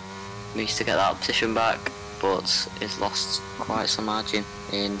needs to get that position back, but he's lost quite some margin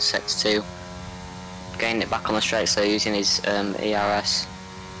in sector 2. Gaining it back on the straight, so using his ERS.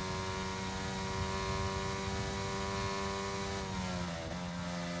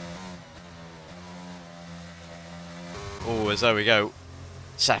 Oh, there we go.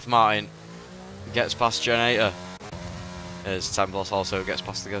 Seth Martin gets past Generator, as Templos also gets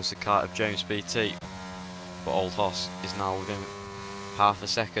past the ghosted cart of James BT. But Old Hoss is now within half a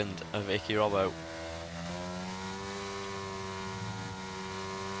second of Icky Robbo.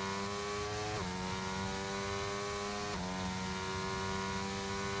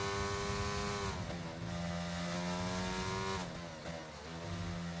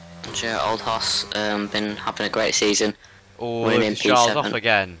 Yeah, Old Hoss been having a great season. Oh, Winning Charles P7. off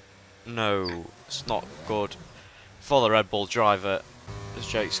again. No, it's not good for the Red Bull driver, as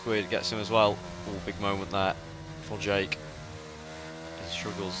Jake Squid gets him as well. Oh, big moment there for Jake. He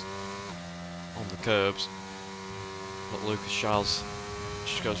struggles on the curbs, but Lucas Charles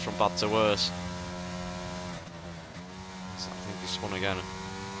just goes from bad to worse. So I think he spun again.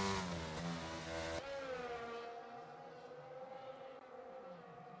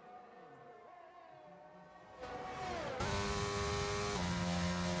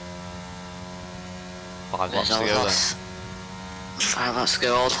 Five laps to go then. 5 laps to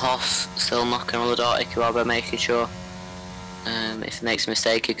go. Old Hoss still knocking on the door. Ikiwaba making sure if he makes a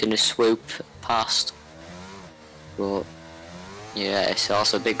mistake he can just swoop past. But yeah, it's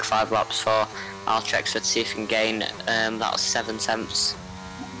also a big 5 laps for Altrex to see if he can gain that 7 attempts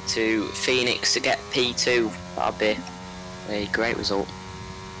to Phoenix to get P2. That'd be a great result.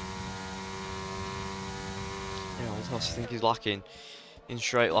 Yeah, Old Hoss, I think he's lacking in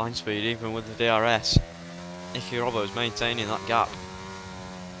straight line speed even with the DRS. Icky Robbo is maintaining that gap.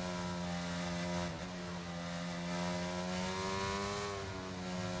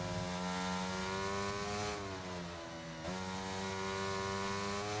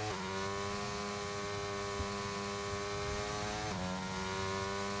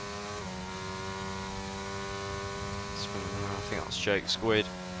 Spinning around, I think that's Jake Squid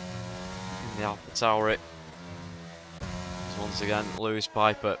in the Alpha Tauri. Once again, Lewis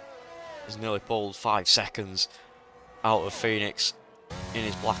Piper has nearly pulled 5 seconds out of Phoenix in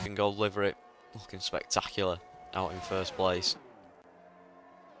his black and gold livery, looking spectacular out in first place.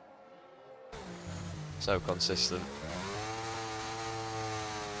 So consistent.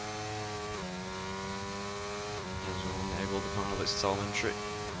 Enable the panel of its telemetry.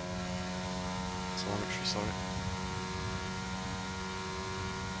 Sorry.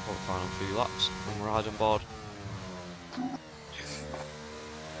 For the final few laps, and we're riding board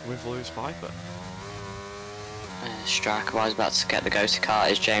with Lewis Piper. Striker was about to get the go-to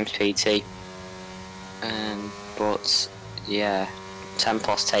kart is James PT. But yeah,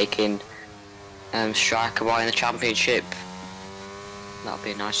 Tempos taking Striker Boy in the championship. That'll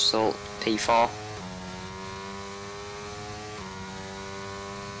be a nice result. P4.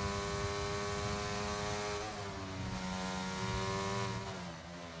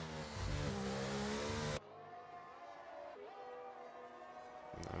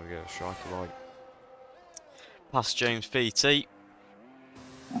 There we go, striker boy. Past James PT.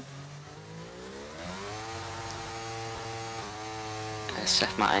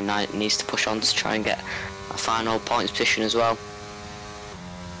 Seth Martin needs to push on to try and get a final points position as well.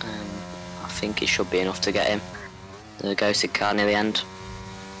 I think it should be enough to get him the ghosted car near the end.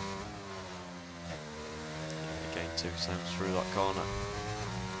 Again, 2 steps through that corner.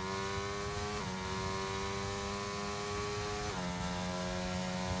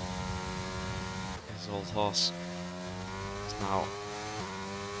 His old horse is now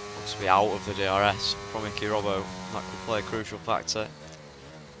looks to be out of the DRS from Icky Robbo. That could play a crucial factor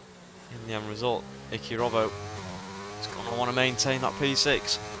in the end result. Icky Robbo is going to want to maintain that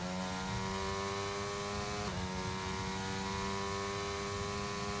P6.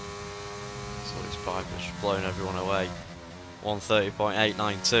 So his pipe has blown everyone away.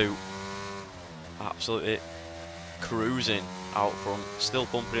 130.892. Absolutely cruising out front. Still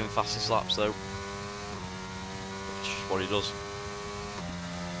pumping in the fastest laps though. Which is what he does.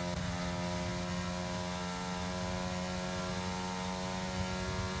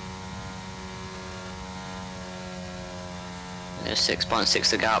 There's 6.6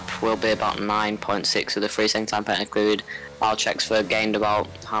 the gap, will be about 9.6 with the free second time penalty included. Altrexford gained about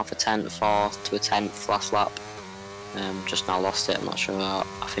half a tenth or to a tenth last lap. Just now lost it, I'm not sure.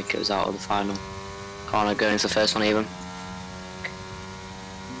 I think it was out of the final corner going into the first one even.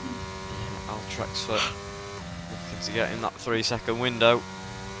 Yeah, Altrexford looking to get in that 3-second window.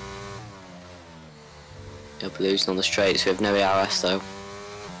 He'll be losing on the straights with no ERS though.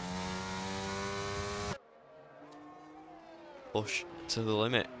 Push to the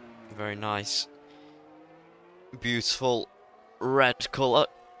limit. Very nice. Beautiful red colour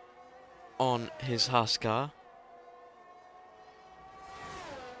on his Haas car.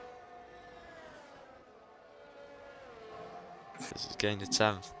 This has gained a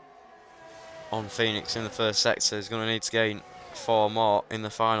 10th on Phoenix in the first sector. He's going to need to gain 4 more in the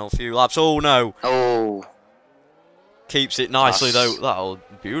final few laps. Oh no! Oh! Keeps it nicely though. That'll be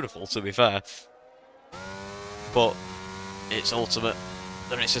beautiful to be fair. But it's ultimate.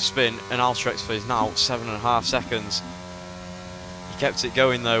 Then it's a spin, and Altrexford is now 7.5 seconds. He kept it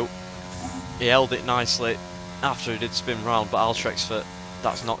going though. He held it nicely after he did spin round, but Altrexford,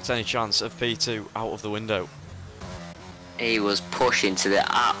 that's knocked any chance of P2 out of the window. He was pushing to the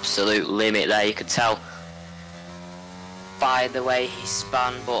absolute limit there, you could tell by the way he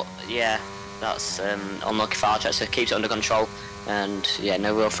span, but yeah, that's unlucky for Altrexford. Keeps it under control, and yeah,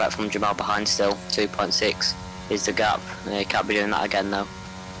 no real threat from Jamal behind still. 2.6 is the gap. He can't be doing that again though.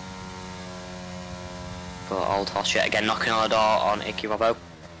 But old horse yet again knocking on the door on Icky Robbo.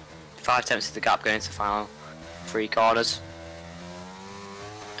 5 tenths of the gap going into the final 3 corners.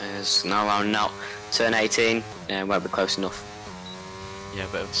 Is now around now. Turn 18, won't be close enough. Yeah, a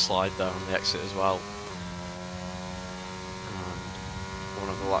bit of a slide there on the exit as well. And one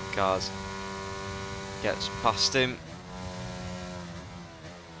of the lap cars gets past him.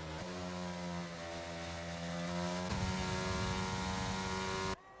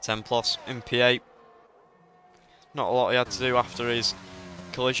 Templos in P8. Not a lot he had to do after his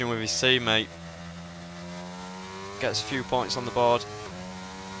collision with his teammate. Gets a few points on the board.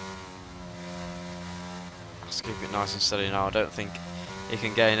 Has to keep it nice and steady now. I don't think he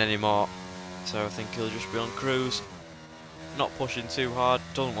can gain any more. So I think he'll just be on cruise. Not pushing too hard.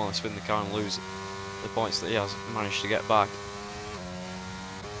 Doesn't want to spin the car and lose the points that he has managed to get back.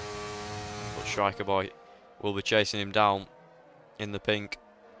 But Striker Boy will be chasing him down in the pink.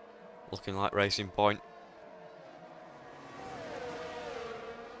 Looking like Racing Point.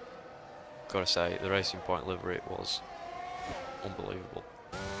 Gotta say, the Racing Point livery was unbelievable.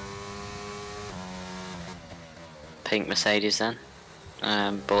 Pink Mercedes then,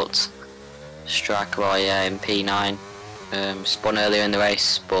 but Striker Boy in P9 spun earlier in the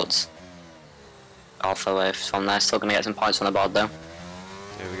race, but Alpha Wave from there, still going to get some points on the board though.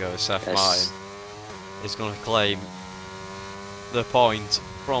 Here we go, Seth Martin is going to claim the point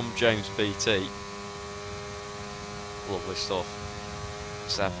from James PT. Lovely stuff.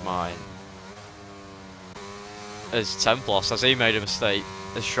 Seth Martin. As Templos, has he made a mistake?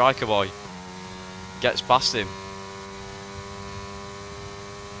 As Striker Boy gets past him.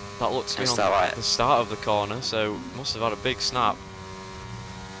 That looks to be on the start of the corner, so must have had a big snap.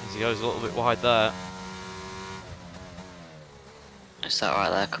 As he goes a little bit wide there. Is that right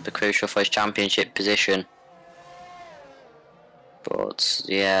there? Could be crucial for his championship position. But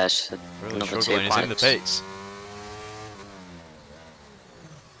yeah, it's really another struggling. 2 points. He's in the pits.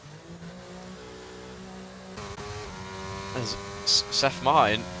 As Seth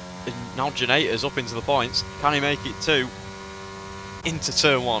Martin now Janators up into the points. Can he make it 2? into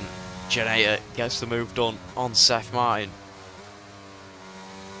turn 1. Generator gets the move done on Seth Martin.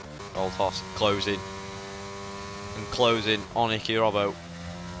 Old Hoss closing. And closing on Iki Robbo.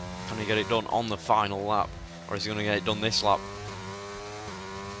 Can he get it done on the final lap? Or is he going to get it done this lap?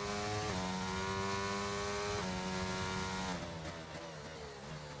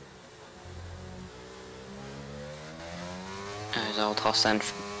 His Old Hoss then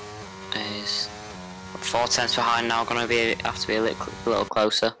is 4 tenths behind now, going to have to be a little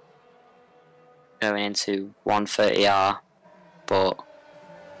closer. Going into 130R, but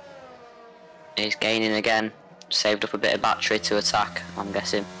he's gaining again. Saved up a bit of battery to attack, I'm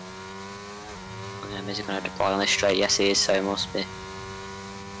guessing. Is he going to deploy on this straight? Yes, he is, so he must be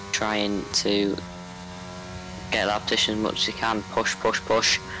trying to get that position as much as he can. Push, push,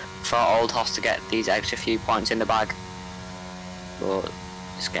 push for Old Hoss to get these extra few points in the bag. But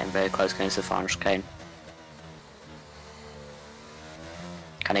it's getting very close going to the final chicane.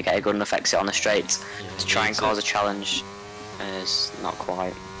 Can he get a good enough exit on the straights to try and cause a challenge? Is not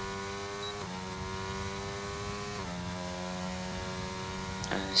quite.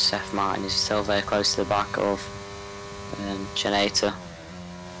 Seth Martin is still very close to the back of Generator.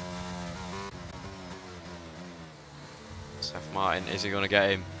 Seth Martin, is he going to get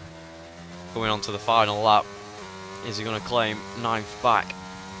him? Going on to the final lap. Is he going to claim 9th back?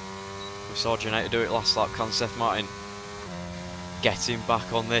 We saw Generator do it last lap. Can Seth Martin get him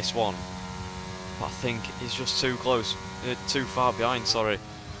back on this one? But I think he's just too close, too far behind, sorry.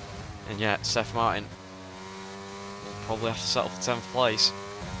 And yet, Seth Martin will probably have to settle for 10th place.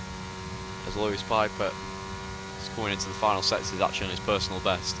 As Lewis Piper is going into the final sector, he's actually on his personal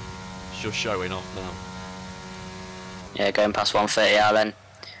best. He's just showing off now. Yeah, going past 130R then.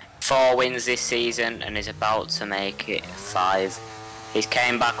 4 wins this season and is about to make it 5. He's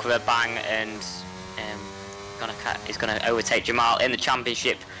came back with a bang and he's going to overtake Jamal in the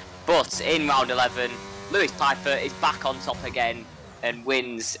championship. But in round 11, Lewis Piper is back on top again and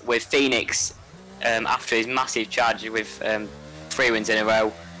wins with Phoenix after his massive charge with 3 wins in a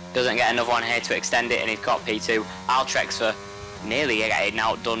row. Doesn't get another one here to extend it, and he's got P2. Altrex for nearly getting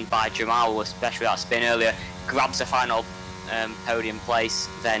outdone by Jamal, especially that spin earlier. Grabs the final podium place.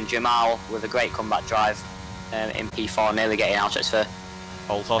 Then Jamal with a great comeback drive in P4, nearly getting Altrex for.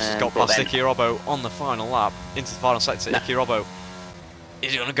 Old Hoss has got past Iki Robbo on the final lap into the final sector. Iki Robbo,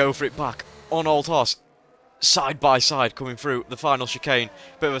 is he going to go for it back on Old Hoss? Side by side coming through the final chicane.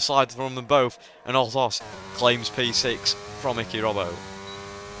 Bit of a slide from them both, and Old Hoss claims P6 from Iki Robbo.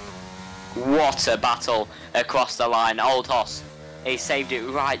 What a battle across the line. Old Hoss, he saved it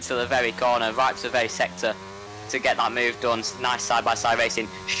right to the very corner, right to the very sector to get that move done. Nice side-by-side racing.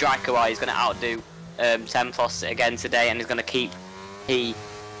 Striker-wise, he's going to outdo Templos again today, and he's going to keep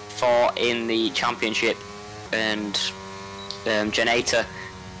P4 in the championship. And Generator,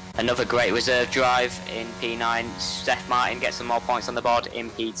 another great reserve drive in P9. Seth Martin gets some more points on the board in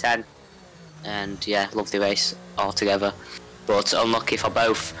P10. And yeah, lovely race altogether. But unlucky for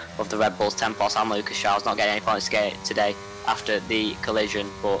both of the Red Bulls, Tempos and Lucas Charles, not getting any points today after the collision,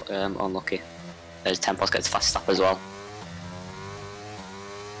 but unlucky as Tempos gets fast stop as well.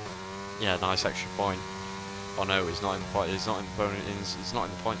 Yeah, nice extra point. Oh no, he's not in the point. He's not in the he's not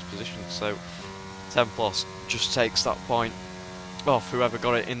in the points position. So Templos just takes that point off whoever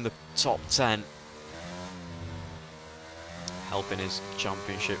got it in the top 10, helping his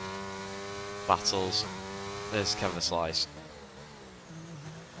championship battles. There's Kevin Slice.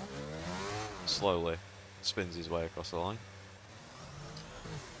 Slowly spins his way across the line.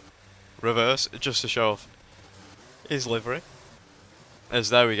 Reverse, just to show off his livery. As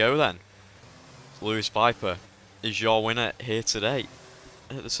there we go then. Lewis Piper is your winner here today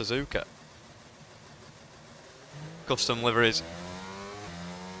at the Suzuka. Custom liveries.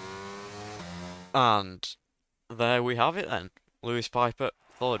 And there we have it then. Lewis Piper,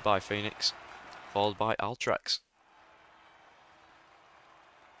 followed by Phoenix, followed by Altrex.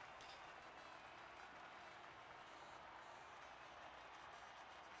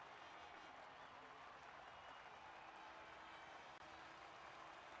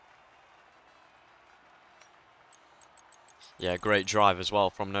 Yeah, great drive as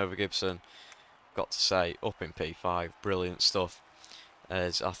well from Nova Gibson. Got to say, up in P5, brilliant stuff.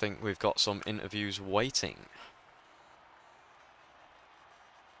 As I think we've got some interviews waiting.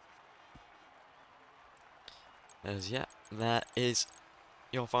 As yeah, there is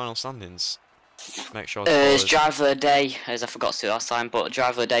your final standings. Make sure As driver of the day, as I forgot to last time, but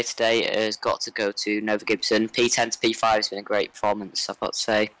driver of the day today has got to go to Nova Gibson. P10 to P5 has been a great performance, I've got to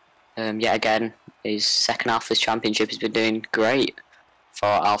say. Yet again, his second half of his championship has been doing great for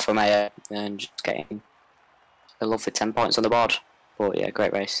Alfa Romeo and just getting a lovely 10 points on the board. But yeah,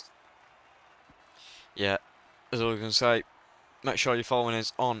 great race. Yeah, as I was going to say, make sure you're following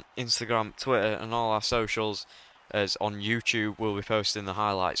us on Instagram, Twitter, and all our socials, as on YouTube we'll be posting the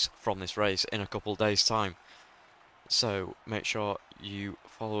highlights from this race in a couple of days' time. So make sure you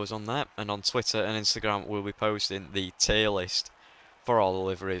follow us on that, and on Twitter and Instagram we'll be posting the tier list for all the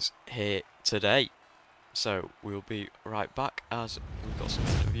liveries here today. So we'll be right back as we've got some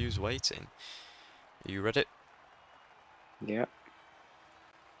interviews waiting. Are you ready? Yeah.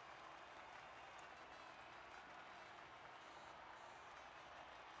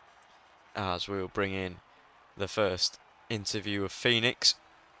 As we'll bring in the first interview of Phoenix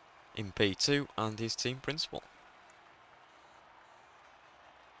in P2 and his team principal.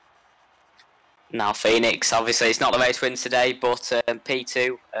 Now Phoenix, obviously it's not the race wins today, but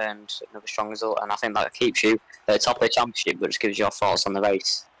P2 and another strong result, and I think that keeps you at the top of the championship, but just gives you your thoughts on the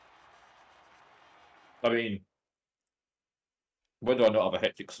race. I mean, when do I not have a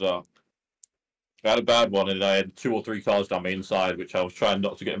hectic start? I had a bad one, and I had 2 or 3 cars down my inside, which I was trying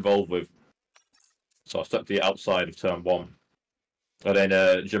not to get involved with. So I stuck to the outside of turn 1. And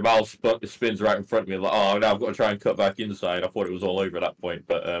then Jamal spins right in front of me, like, oh, now I've got to try and cut back inside. I thought it was all over at that point,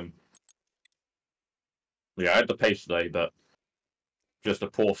 but yeah, I had the pace today, but just a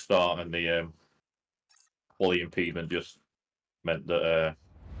poor start, and the quality impediment just meant that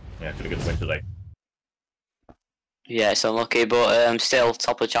yeah, I could have got the win today. Yeah, it's unlucky, but still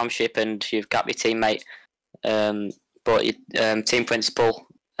top of the championship, and you've got your teammate. But your team principal,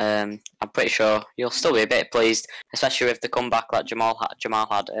 I'm pretty sure you'll still be a bit pleased, especially with the comeback that Jamal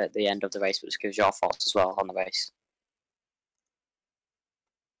had at the end of the race, which gives your thoughts as well on the race.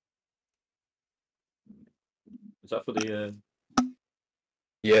 Is that for the?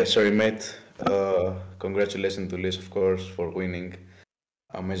 Yeah, sorry, mate. Congratulations to Liz, of course, for winning.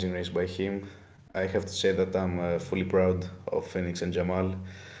 Amazing race by him. I have to say that I'm fully proud of Phoenix and Jamal,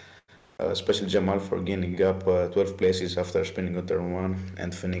 especially Jamal for gaining up 12 places after spinning on turn 1,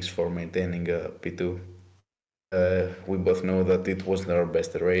 and Phoenix for maintaining P2. We both know that it wasn't our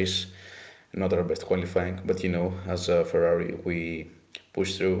best race, not our best qualifying, but you know, as a Ferrari, we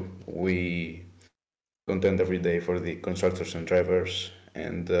push through, we contend every day for the constructors and drivers,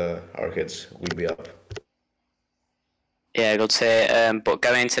 and our heads will be up. Yeah, good to hear. But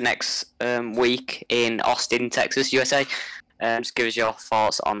going into next week in Austin, Texas, USA, just give us your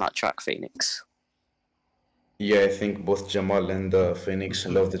thoughts on that track, Phoenix. Yeah, I think both Jamal and Phoenix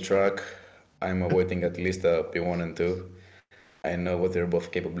love the track. I'm awaiting at least P1 and 2. I know what they're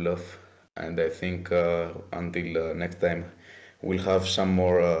both capable of, and I think until next time, we'll have some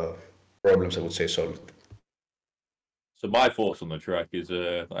more problems, I would say, solved. So my thoughts on the track is,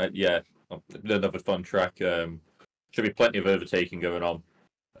 yeah, another fun track. Should be plenty of overtaking going on,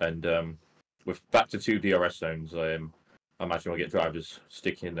 and with back to 2 DRS zones, I imagine we'll get drivers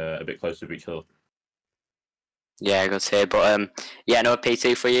sticking a bit closer to each other. Yeah, good to hear. But yeah, no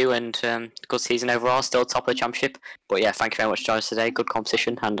P2 for you, and good season overall. Still top of the championship. But yeah, thank you very much for joining us today. Good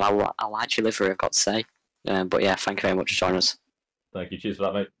competition, and I like your livery, I've got to say. But yeah, thank you very much for joining us. Thank you. Cheers for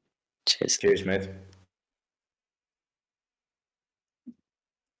that, mate. Cheers. Cheers, mate.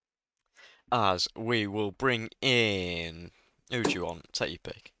 As we will bring in... Who do you want? Take your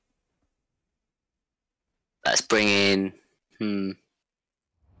pick. Let's bring in...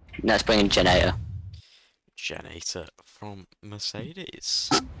 Let's bring in Generator. Generator from Mercedes.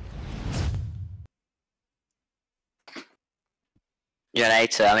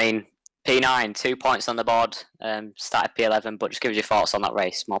 Generator, I mean, P9, 2 points on the board. Started P11, but just give us your thoughts on that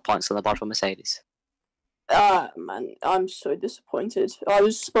race. More points on the board for Mercedes. Man, I'm so disappointed. I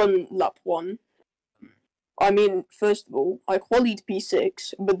was spun lap 1. I mean, first of all, I qualied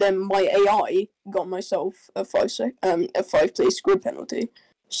P6, but then my AI got myself a 5 place grid penalty.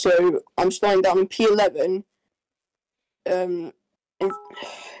 So I'm starting down in P11. And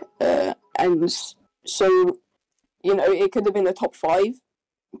so, you know, it could have been a top 5,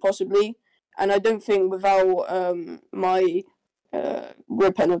 possibly. And I don't think without my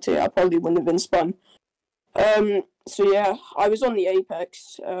grid penalty, I probably wouldn't have been spun. So yeah, I was on the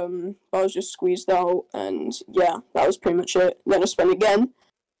apex, I was just squeezed out, and yeah, that was pretty much it. Then I spun again,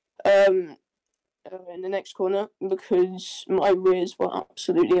 in the next corner, because my rears were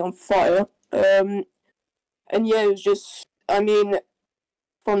absolutely on fire, and yeah, it was just, I mean,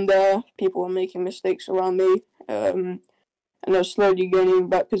 from there, people were making mistakes around me, and I was slowly gaining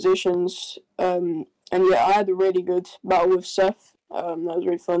back positions, and yeah, I had a really good battle with Seth, that was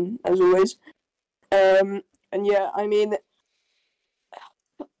really fun, as always. And yeah, I mean,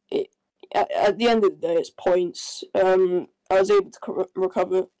 at the end of the day, it's points. I was able to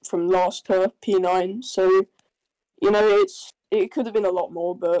recover from last to P9, so, you know, it could have been a lot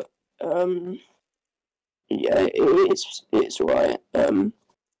more, but yeah, it's alright.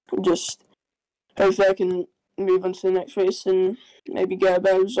 Just hopefully I can move on to the next race and maybe get a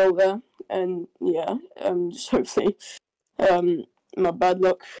better result there. And yeah, just hopefully my bad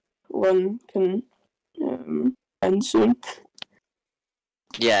luck run can end soon.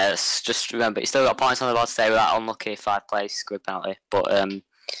 Yes, just remember, you still got points on the board today with that unlucky 5th place grid penalty. But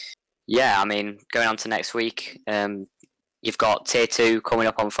yeah, I mean, going on to next week, you've got Tier 2 coming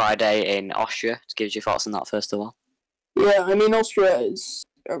up on Friday in Austria. Just give us your thoughts on that first of all. Yeah, I mean, Austria is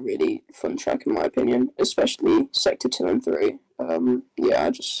a really fun track in my opinion, especially Sector 2 and 3. Yeah, I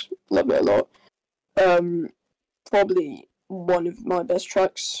just love it a lot. Probably one of my best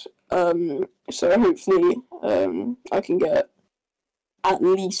tracks. So hopefully I can get at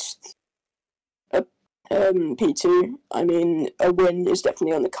least a P2. I mean, a win is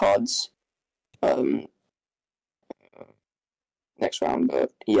definitely on the cards next round,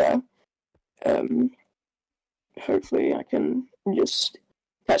 but yeah. Hopefully I can just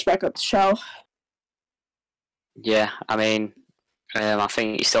catch back up to Shao. Yeah, I mean, I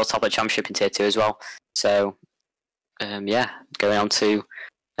think you're still top of the championship in Tier 2 as well. So, yeah, going on to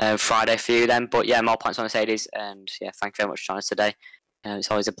Friday for you then. But yeah, more points on Mercedes. And yeah, thank you very much for joining us today.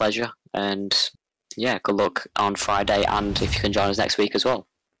 It's always a pleasure. And yeah, good luck on Friday. And if you can join us next week as well.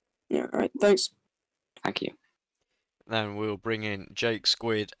 Yeah, alright, thanks. Thank you. Then we'll bring in Jake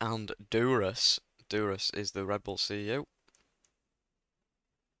Squid and Durus. Durus is the Red Bull CEO.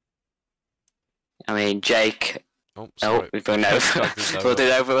 I mean, Jake. Oh, sorry. we've done Nova. We'll do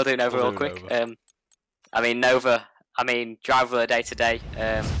Nova. We'll do Nova real quick. Nova. I mean, Nova. I mean, driver of the day today.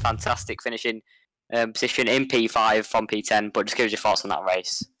 Fantastic finishing position in P5 from P10. But just give us your thoughts on that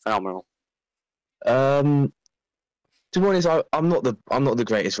race. Phenomenal. To be honest, I'm not the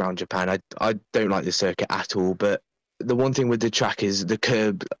greatest around Japan. I don't like the circuit at all. But the one thing with the track is the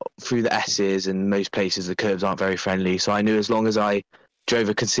curb through the S's and most places the curbs aren't very friendly. So I knew as long as I drove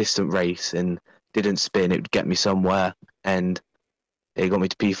a consistent race and didn't spin, it would get me somewhere. And it got me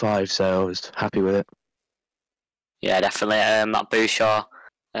to P5, so I was happy with it. Yeah, definitely. That boosts your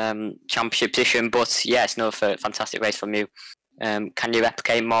championship position. But yeah, it's another fantastic race from you. Can you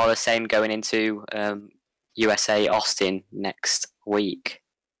replicate more of the same going into USA Austin next week?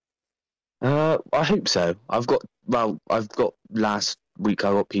 I hope so. I've got last week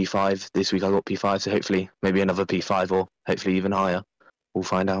I got P5. This week I got P5. So hopefully maybe another P5 or hopefully even higher. We'll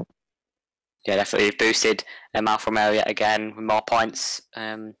find out. Yeah, definitely. You've boosted Alfa Romeo yet again with more points.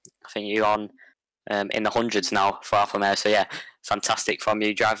 I think you're on in the hundreds now for Alfa Romeo. So yeah, fantastic from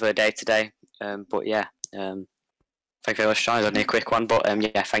you. Driver of the day today. But yeah, thank you very much for joining us. Only a quick one, but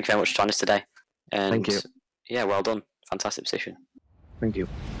yeah, thank you very much for joining us today. And Thank you. Yeah, well done. Fantastic position. Thank you.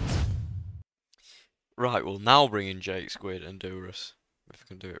 Right, we'll now bring in Jake Squid and Durus, if we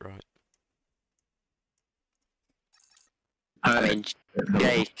can do it right. I mean,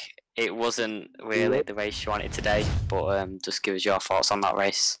 Jake, it wasn't really the race you wanted today, but just give us your thoughts on that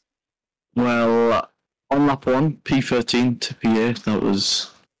race. Well, on lap 1, P13 to P8, that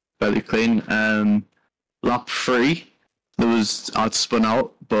was fairly clean. Lap 3, I'd spun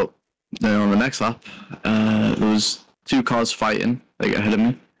out, but then on the next lap, there was 2 cars fighting, like ahead of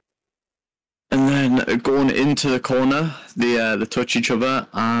me. And then going into the corner, they touch each other,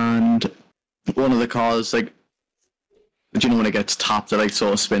 and one of the cars, like, do you know when it gets tapped, it like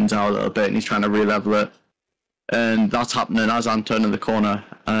sort of spins out a little bit, and he's trying to re-level it. And that's happening as I'm turning the corner,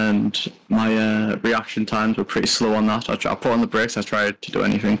 and my reaction times were pretty slow on that. I put on the brakes, I tried to do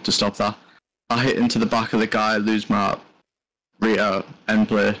anything to stop that. I hit into the back of the guy, lose my rear end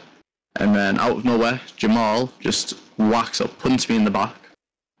plate, and then out of nowhere, Jamal just whacks up, punts me in the back,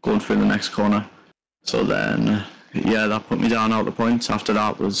 going through the next corner. So then, yeah, that put me down out the points. After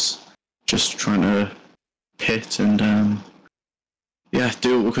that was just trying to hit and yeah,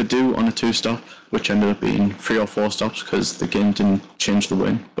 do what we could do on a 2-stop, which ended up being 3 or 4 stops because the game didn't change the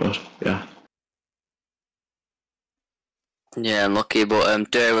win. But yeah. Yeah, unlucky, but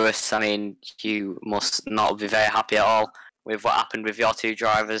Durus, I mean, you must not be very happy at all with what happened with your 2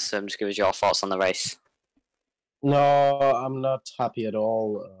 drivers. Just give us your thoughts on the race. No, I'm not happy at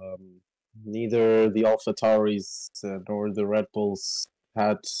all. Neither the AlphaTauris nor the Red Bulls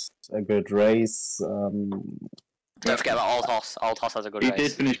had a good race. Don't forget about Old Hoss. Old Hoss has a good He race.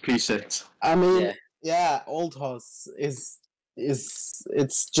 did finish P6. I mean, yeah, Old Hoss is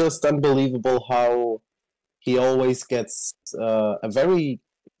it's just unbelievable how he always gets a very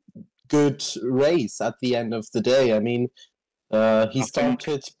good race at the end of the day. I mean, he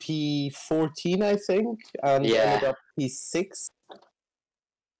started P14, I think, and ended up P6.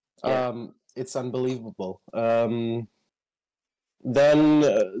 Yeah. It's unbelievable. Then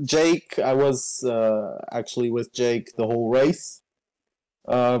Jake, I was actually with Jake the whole race.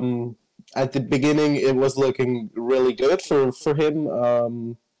 At the beginning, it was looking really good for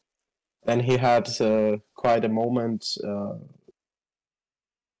him. Then he had quite a moment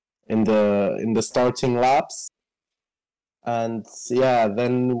in the starting laps, and yeah,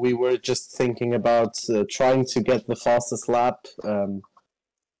 then we were just thinking about trying to get the fastest lap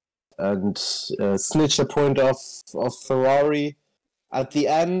and snitch a point off Ferrari. At the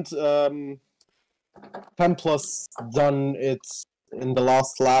end, 10 plus done it in the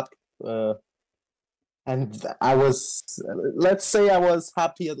last lap, and I was, let's say, I was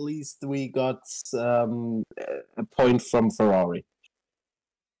happy. At least we got a point from Ferrari.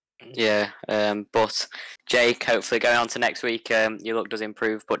 Yeah, but Jake, hopefully going on to next week, your luck does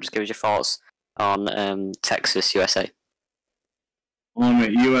improve. But just give us your thoughts on Texas, USA.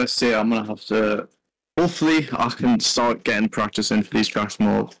 On USA, I'm gonna have to. Hopefully, I can start getting practice in for these tracks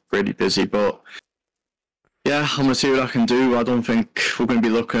more. Really busy, but yeah, I'm gonna see what I can do. I don't think we're gonna be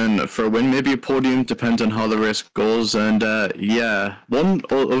looking for a win. Maybe a podium, depends on how the race goes. And yeah, one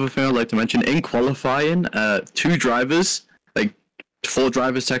other thing I'd like to mention in qualifying, two drivers, like 4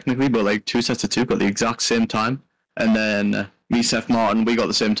 drivers technically, but like 2 sets of 2 got the exact same time. And then me, Seth Martin, we got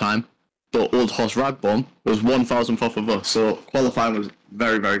the same time. But Old Horse Radbomb was 1,000th off of us, so qualifying was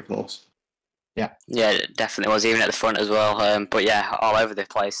very, very close. Yeah, it definitely was, even at the front as well. But yeah, all over the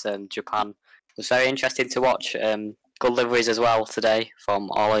place. Japan was very interesting to watch. Good liveries as well today from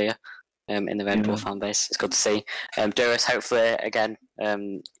all of you in the Red Bull fan base. It's good to see. Duras, hopefully, again,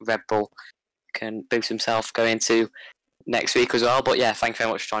 Red Bull can boost himself going into next week as well. But yeah, thank you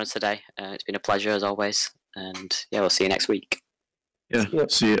very much for joining us today. It's been a pleasure as always. And yeah, we'll see you next week. Yeah,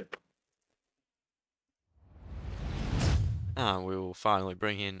 see you. And we will finally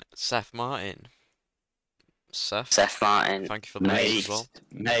bring in Seth Martin. Seth Martin. Thank you for the bits as well.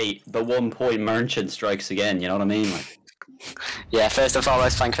 Mate, the 1 point merchant strikes again, you know what I mean? Like, yeah, first and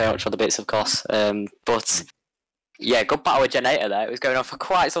foremost, thank you very much for the bits, of course. But yeah, good battle with Generator there. It was going on for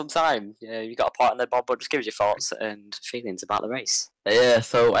quite some time. Yeah, you got a part in there, Bob, but just give us your thoughts and feelings about the race. yeah,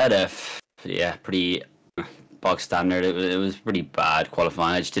 so I had a pretty bog standard. It was pretty bad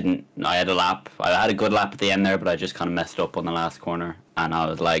qualifying. I just didn't. I had a good lap at the end there, but I just kind of messed up on the last corner. And I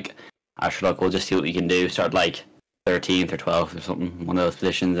was like, actually, look, we'll just see what we can do. Start like 13th or 12th or something, one of those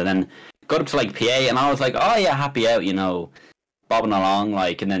positions, and then got up to like P8, and I was like, oh yeah, happy out, you know, bobbing along,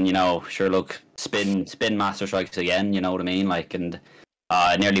 like, and then sure, look, spin master strikes again, you know what I mean, like, and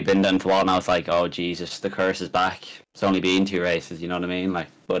I nearly been down to the wall, and I was like, oh Jesus, the curse is back. It's only been 2 races, you know what I mean, like,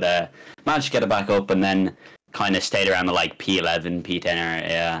 but managed to get it back up, and then kind of stayed around the like P11, P10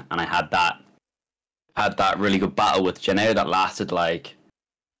 area, and I had that really good battle with Janelle that lasted like,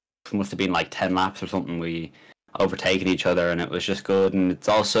 it must have been like 10 laps or something. We overtaken each other, and it was just good. And it's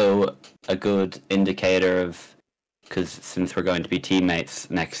also a good indicator of, because since we're going to be teammates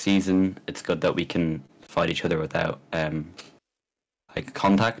next season, it's good that we can fight each other without like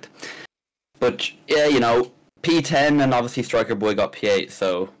contact. But yeah, P10, and obviously Striker Boy got P8,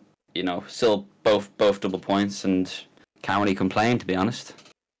 so still both double points, and can't really complain, to be honest.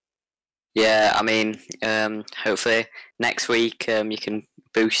 Yeah, I mean, hopefully next week you can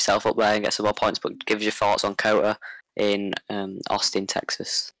boost yourself up there and get some more points. But give us your thoughts on Kota in Austin,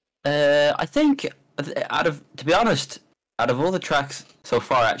 Texas. I think, to be honest, out of all the tracks so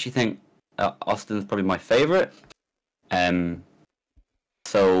far, I actually think Austin's probably my favorite.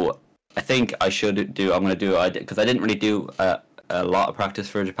 So I think I'm going to do it, because I didn't really do a lot of practice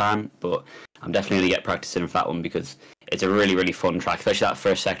for Japan, but I'm definitely going to get practice in for that one, because it's a really, really fun track, especially that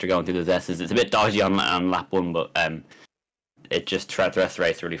first sector going through the S's. It's a bit dodgy on lap 1, but it just, throughout the rest of the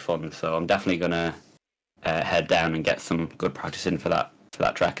race, is really fun. So I'm definitely going to head down and get some good practice in for that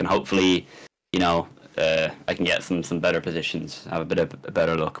track, and hopefully, I can get some better positions, have a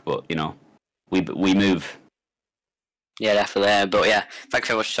better look. But we move. Yeah, definitely. But yeah, thank you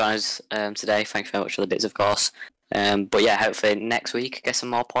very much for joining us today. Thank you very much for the bits, of course. But yeah, hopefully next week get some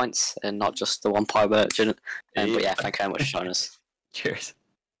more points and not just the 1 point merchant. But yeah, thank you very much for joining us. Cheers.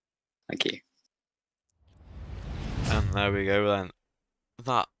 Thank you. And there we go then.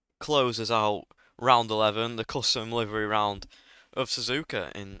 That closes out round 11, the custom livery round of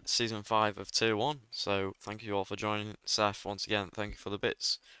Suzuka in season 5 of Tier 1. So thank you all for joining. Seth, once again, thank you for the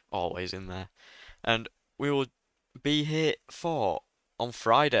bits, always in there. And we will be here on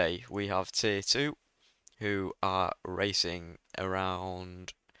Friday. We have Tier 2, who are racing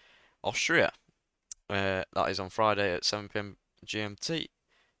around Austria. That is on Friday at 7 PM GMT,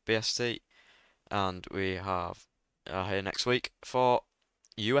 BST. And we are here next week for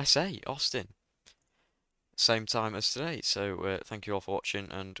USA, Austin. same time as today. So thank you all for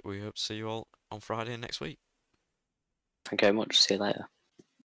watching, and we hope to see you all on Friday next week. Thank you very much. See you later.